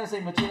ကျေနပ်တဲ့စိ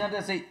တ်မကျေနပ်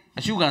တဲ့စိတ်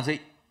အရှုခံစိ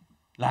တ်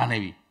လာနေ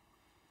ပြီ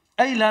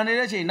အဲ့ဒီလာနေ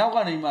တဲ့အချိန်နောက်က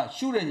နေမှ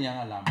ရှုတဲ့ဉာဏ်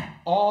ကလာမယ်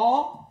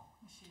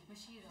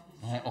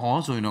ဩ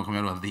ဆိုရင်တော့ခင်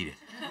ဗျားတို့ကသိတယ်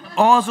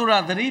ဩဆိုတာ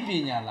သတိပ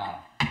ညာလာတာ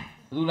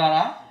ဘယ်သူလာ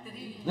တာ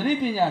သတိ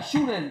ပညာရှု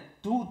တဲ့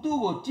သူ့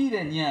ကိုကြည့်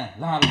တဲ့ဉာဏ်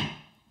လာပြီ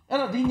အဲ့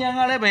တော့ဒီဉာဏ်က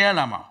လည်းဘယ်ရ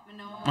လာမှာ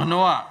မ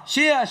နှောက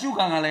ရှေ့ကအရှု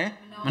ခံကလည်း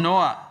မနှော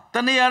ကတ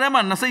ဏှာထဲ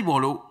မှာနှစ်စိတ်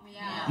ပေါ်လို့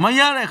မရ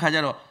တဲ့ခါကျ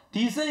တော့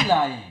ဒီစိတ်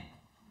လာရင်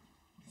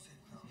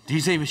ဒီ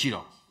စိတ်မရှိ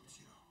တော့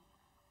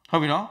ဟု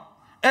တ်ပြီနော်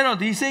အဲ့တော့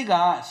ဒီစိတ်က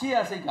ရှေ့က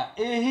စိတ်က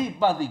အေဟိ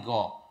ပတ္တိ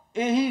ကော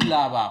အေဟိ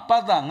လာပါပ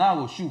တ္တငါ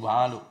ကိုရှုပါ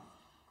လို့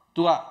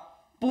သူက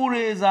ပူ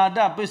ရေဇာတ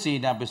ပစ္စေ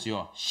တပစ္စ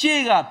ယောရှေ့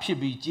ကဖြစ်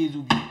ပြီးကျေစု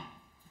ပြီး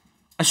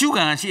အရှု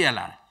ခံကရှေ့ရ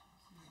လာတယ်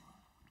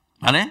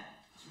ဗါလဲ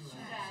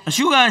အ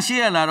ရှုခံရှေ့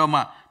ရလာတော့မှ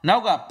နော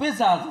က်ကပစ္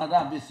စာဇာတ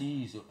ပစ္စ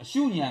ည်းဆိုအ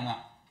ရှုဉာဏ်က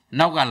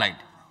နောက်ကလိုက်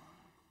တယ်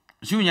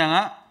အရှုဉာဏ်က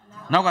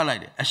နောက်ကလိုက်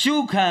တယ်အရှု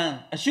ဉာ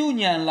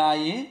ဏ်လာ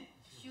ရင်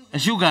အ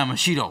ရှုခံမ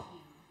ရှိတော့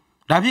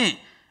ဘူးဒါဖြင့်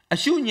အ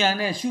ရှုဉာဏ်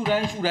နဲ့ရှုတို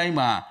င်း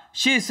မှာ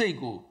ရှေ့စိတ်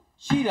ကို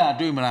ရှိတာ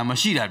တွေ့မလားမ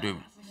ရှိတာတွေ့မ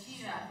လား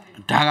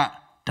ဒါက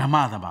ဓမ္မ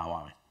သဘာဝ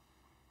ပဲ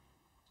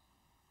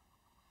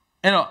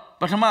အဲ့တော့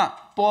ပထမ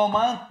ပေါ်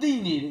မှန်းသိ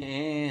နေတ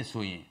ယ်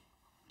ဆိုရင်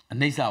အ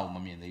နိစ္စကိုမ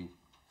မြင်သေးဘူး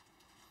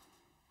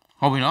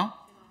ဟုတ်ပြီနော်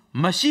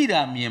မရှိတာ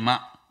မြင်မှ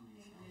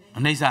အ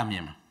နိစ္စမြ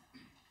င်မှာ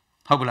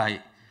ဟုတ်ပလား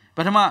ပ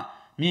ထမ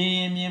မြင်ရ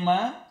င်မြင်မှ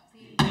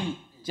သိ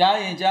ကြား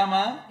ရင်ကြားမှ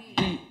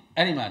သိ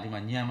အဲ့ဒီမှာ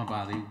ဉာဏ်မပါ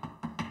သေးဘူး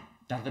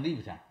ဒါတတိပ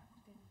ဋ္ဌာန်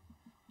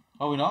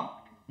ဟုတ်ပြီနော်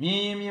မြင်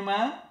ရင်မြင်မှ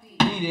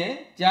သိတယ်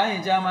ကြားရ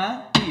င်ကြားမှ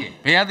သိတယ်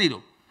ဘယ်ကသိ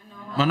လို့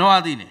မနှောက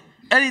သိတယ်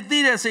အဲ့ဒီသိ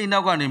တဲ့စိတ်နော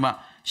က်ကနေမှ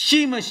ရှိ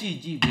မရှိ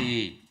ကြည့်ပြီ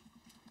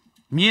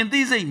မြင်သိ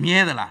စိတ်မြဲ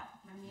သလား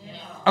မမြဲ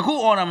ပါဘူးအခု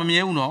အော်တာမမြဲ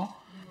ဘူးနော်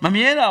မ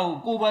မြဲတာကို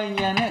ကိုယ်ပိုင်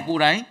ဉာဏ်နဲ့ကို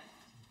ယ်တိုင်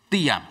သိ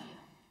ရမယ်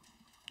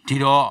ဒီ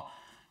တော့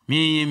မြ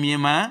င်ရင်မြင်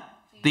မှ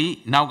သိ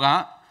နောက်က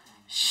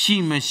ရှိ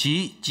မရှိ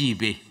ကြည့်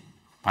ပြီ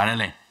ဘာ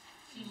လဲ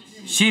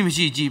ရှိမ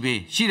ရှိကြည့်ပြီ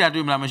ရှိတာ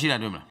တွေ့မလားမရှိတာ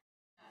တွေ့မ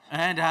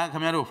လားဒါခ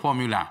င်ဗျားတို့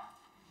formula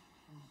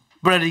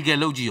practical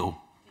လုပ်ကြည့်အောင်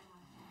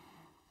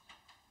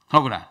ဟု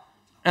တ်ကလား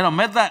အဲ့တော့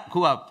method ခု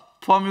က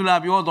formula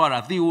ပြောသွားတာ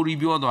theory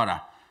ပြောသွားတာ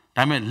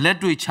ဒါပေမဲ့လက်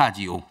တွေ့ချကြ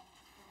ည့်အောင်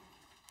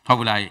ဟုတ်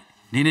ကလား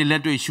ဒီနေ့လ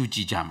က်တွေ့ရှုကြ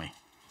ည့်ကြမယ်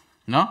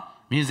နော်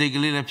မြင်စိတ်က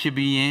လေးလည်းဖြစ်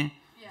ပြီးရင်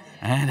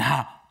ဒါ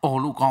အော်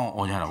လို့ကောင်းအောင်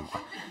အော်ကြတော့ကွာ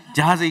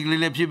ကြားစိတ်က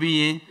လေးလည်းဖြစ်ပြီး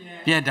ရင်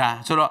ပြက်တာ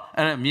ဆိုတော့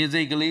အဲ့မြင်စိ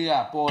တ်ကလေးက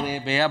ပေါ်တယ်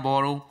ဘယ်က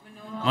ပေါ်တော့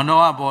မနှော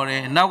ကပေါ်တ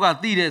ယ်နောက်က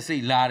သိတဲ့စိ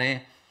တ်လာတယ်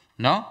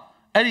နော်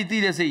အဲ့ဒီသိ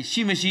တဲ့စိတ်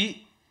ရှိမရှိ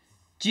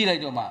ကြည့်လို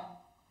က်တော့မှ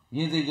မြ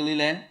င်စိတ်ကလေး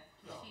လည်း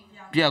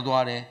ပျောက်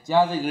သွားတယ်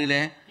ကြားစိတ်ကလေးလ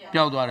ည်း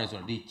ပျောက်သွားတယ်ဆို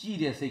တော့ဒီကြည့်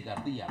တဲ့စိတ်က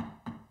သိရ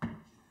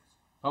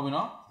ဟုတ်ပြီ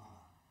နော်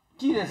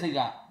ကြည့်တဲ့စိတ်က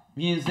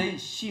မြင်စိတ်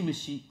ရှိမ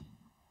ရှိ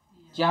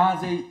ကြား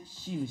စိတ်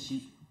ရှိမရှိ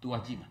သူက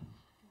ကြည့်မှာ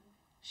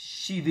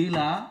ရှိသေး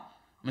လား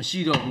မရှိ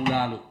တော့ဘူး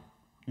လားလို့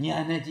ညာ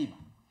နဲ့ကြည့်ပါ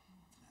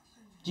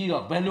ကြည့်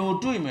တော့ဘယ်လို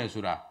တွေ့မယ်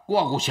ဆိုတာကို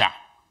ယ့်အကိုရှာ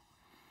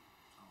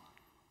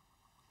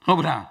ဟုတ်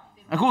ပါလား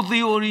အခု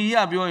theory ရ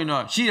ပြောရင်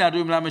တော့ရှိတာ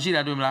တွေ့မလားမရှိ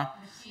တာတွေ့မလား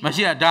မ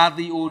ရှိတာဒါ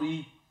theory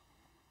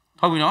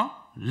ဟုတ်ပြီနော်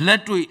လ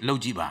က်တွေ့လု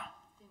ပ်ကြည့်ပါ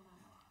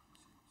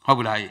ဟုတ်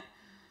ပြီလား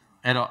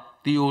အဲ့တော့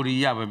theory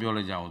ရပဲပြော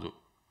လိုက်ကြအောင်ဆို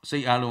စိ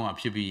တ်အားလုံးက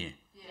ဖြစ်ပြီးရင်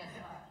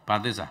ဘာ ဘာ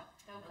သစ္စာ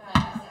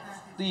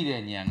သိ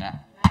တဲ့ဉာဏ်က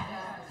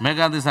မေ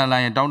ဃသစ္စာလာ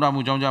ရင်တောင်းတ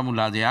မှုကြောင်းကြမှု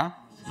လာစရာ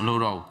မလို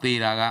တော့ဘူးသေ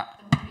တာက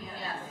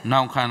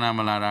နောက်ခန္ဓာမ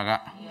လာတာက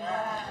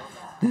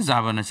သစ္စာ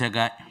ဘယ်နှချက်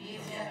ကဲ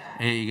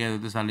အေးကဲ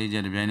သစ္စာ၄ချ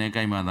က်တပြိုင်တည်း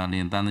ကိုက်မှသာလျှ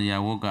င်တန်တ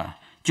ရားဝတ်က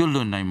ကျွတ်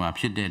လွတ်နိုင်မှာ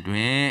ဖြစ်တဲ့အတွ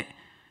က်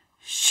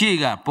ရှေ့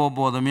က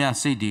ပေါ်သမျှ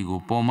စိတ်တွေကို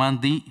ပေါ်မှန်း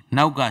သိ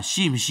နောက်က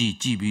ရှိမရှိ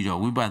ကြည့်ပြီးတော့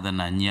ဝိပဿ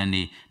နာဉာဏ်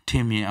နေထ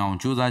င်မြင်အောင်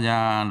ကြိုးစားကြ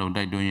လို့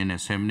တိုက်တွန်းရင်း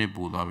နဲ့10မိနစ်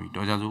ပို့သွားပြီ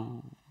တော်ကြ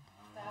စို့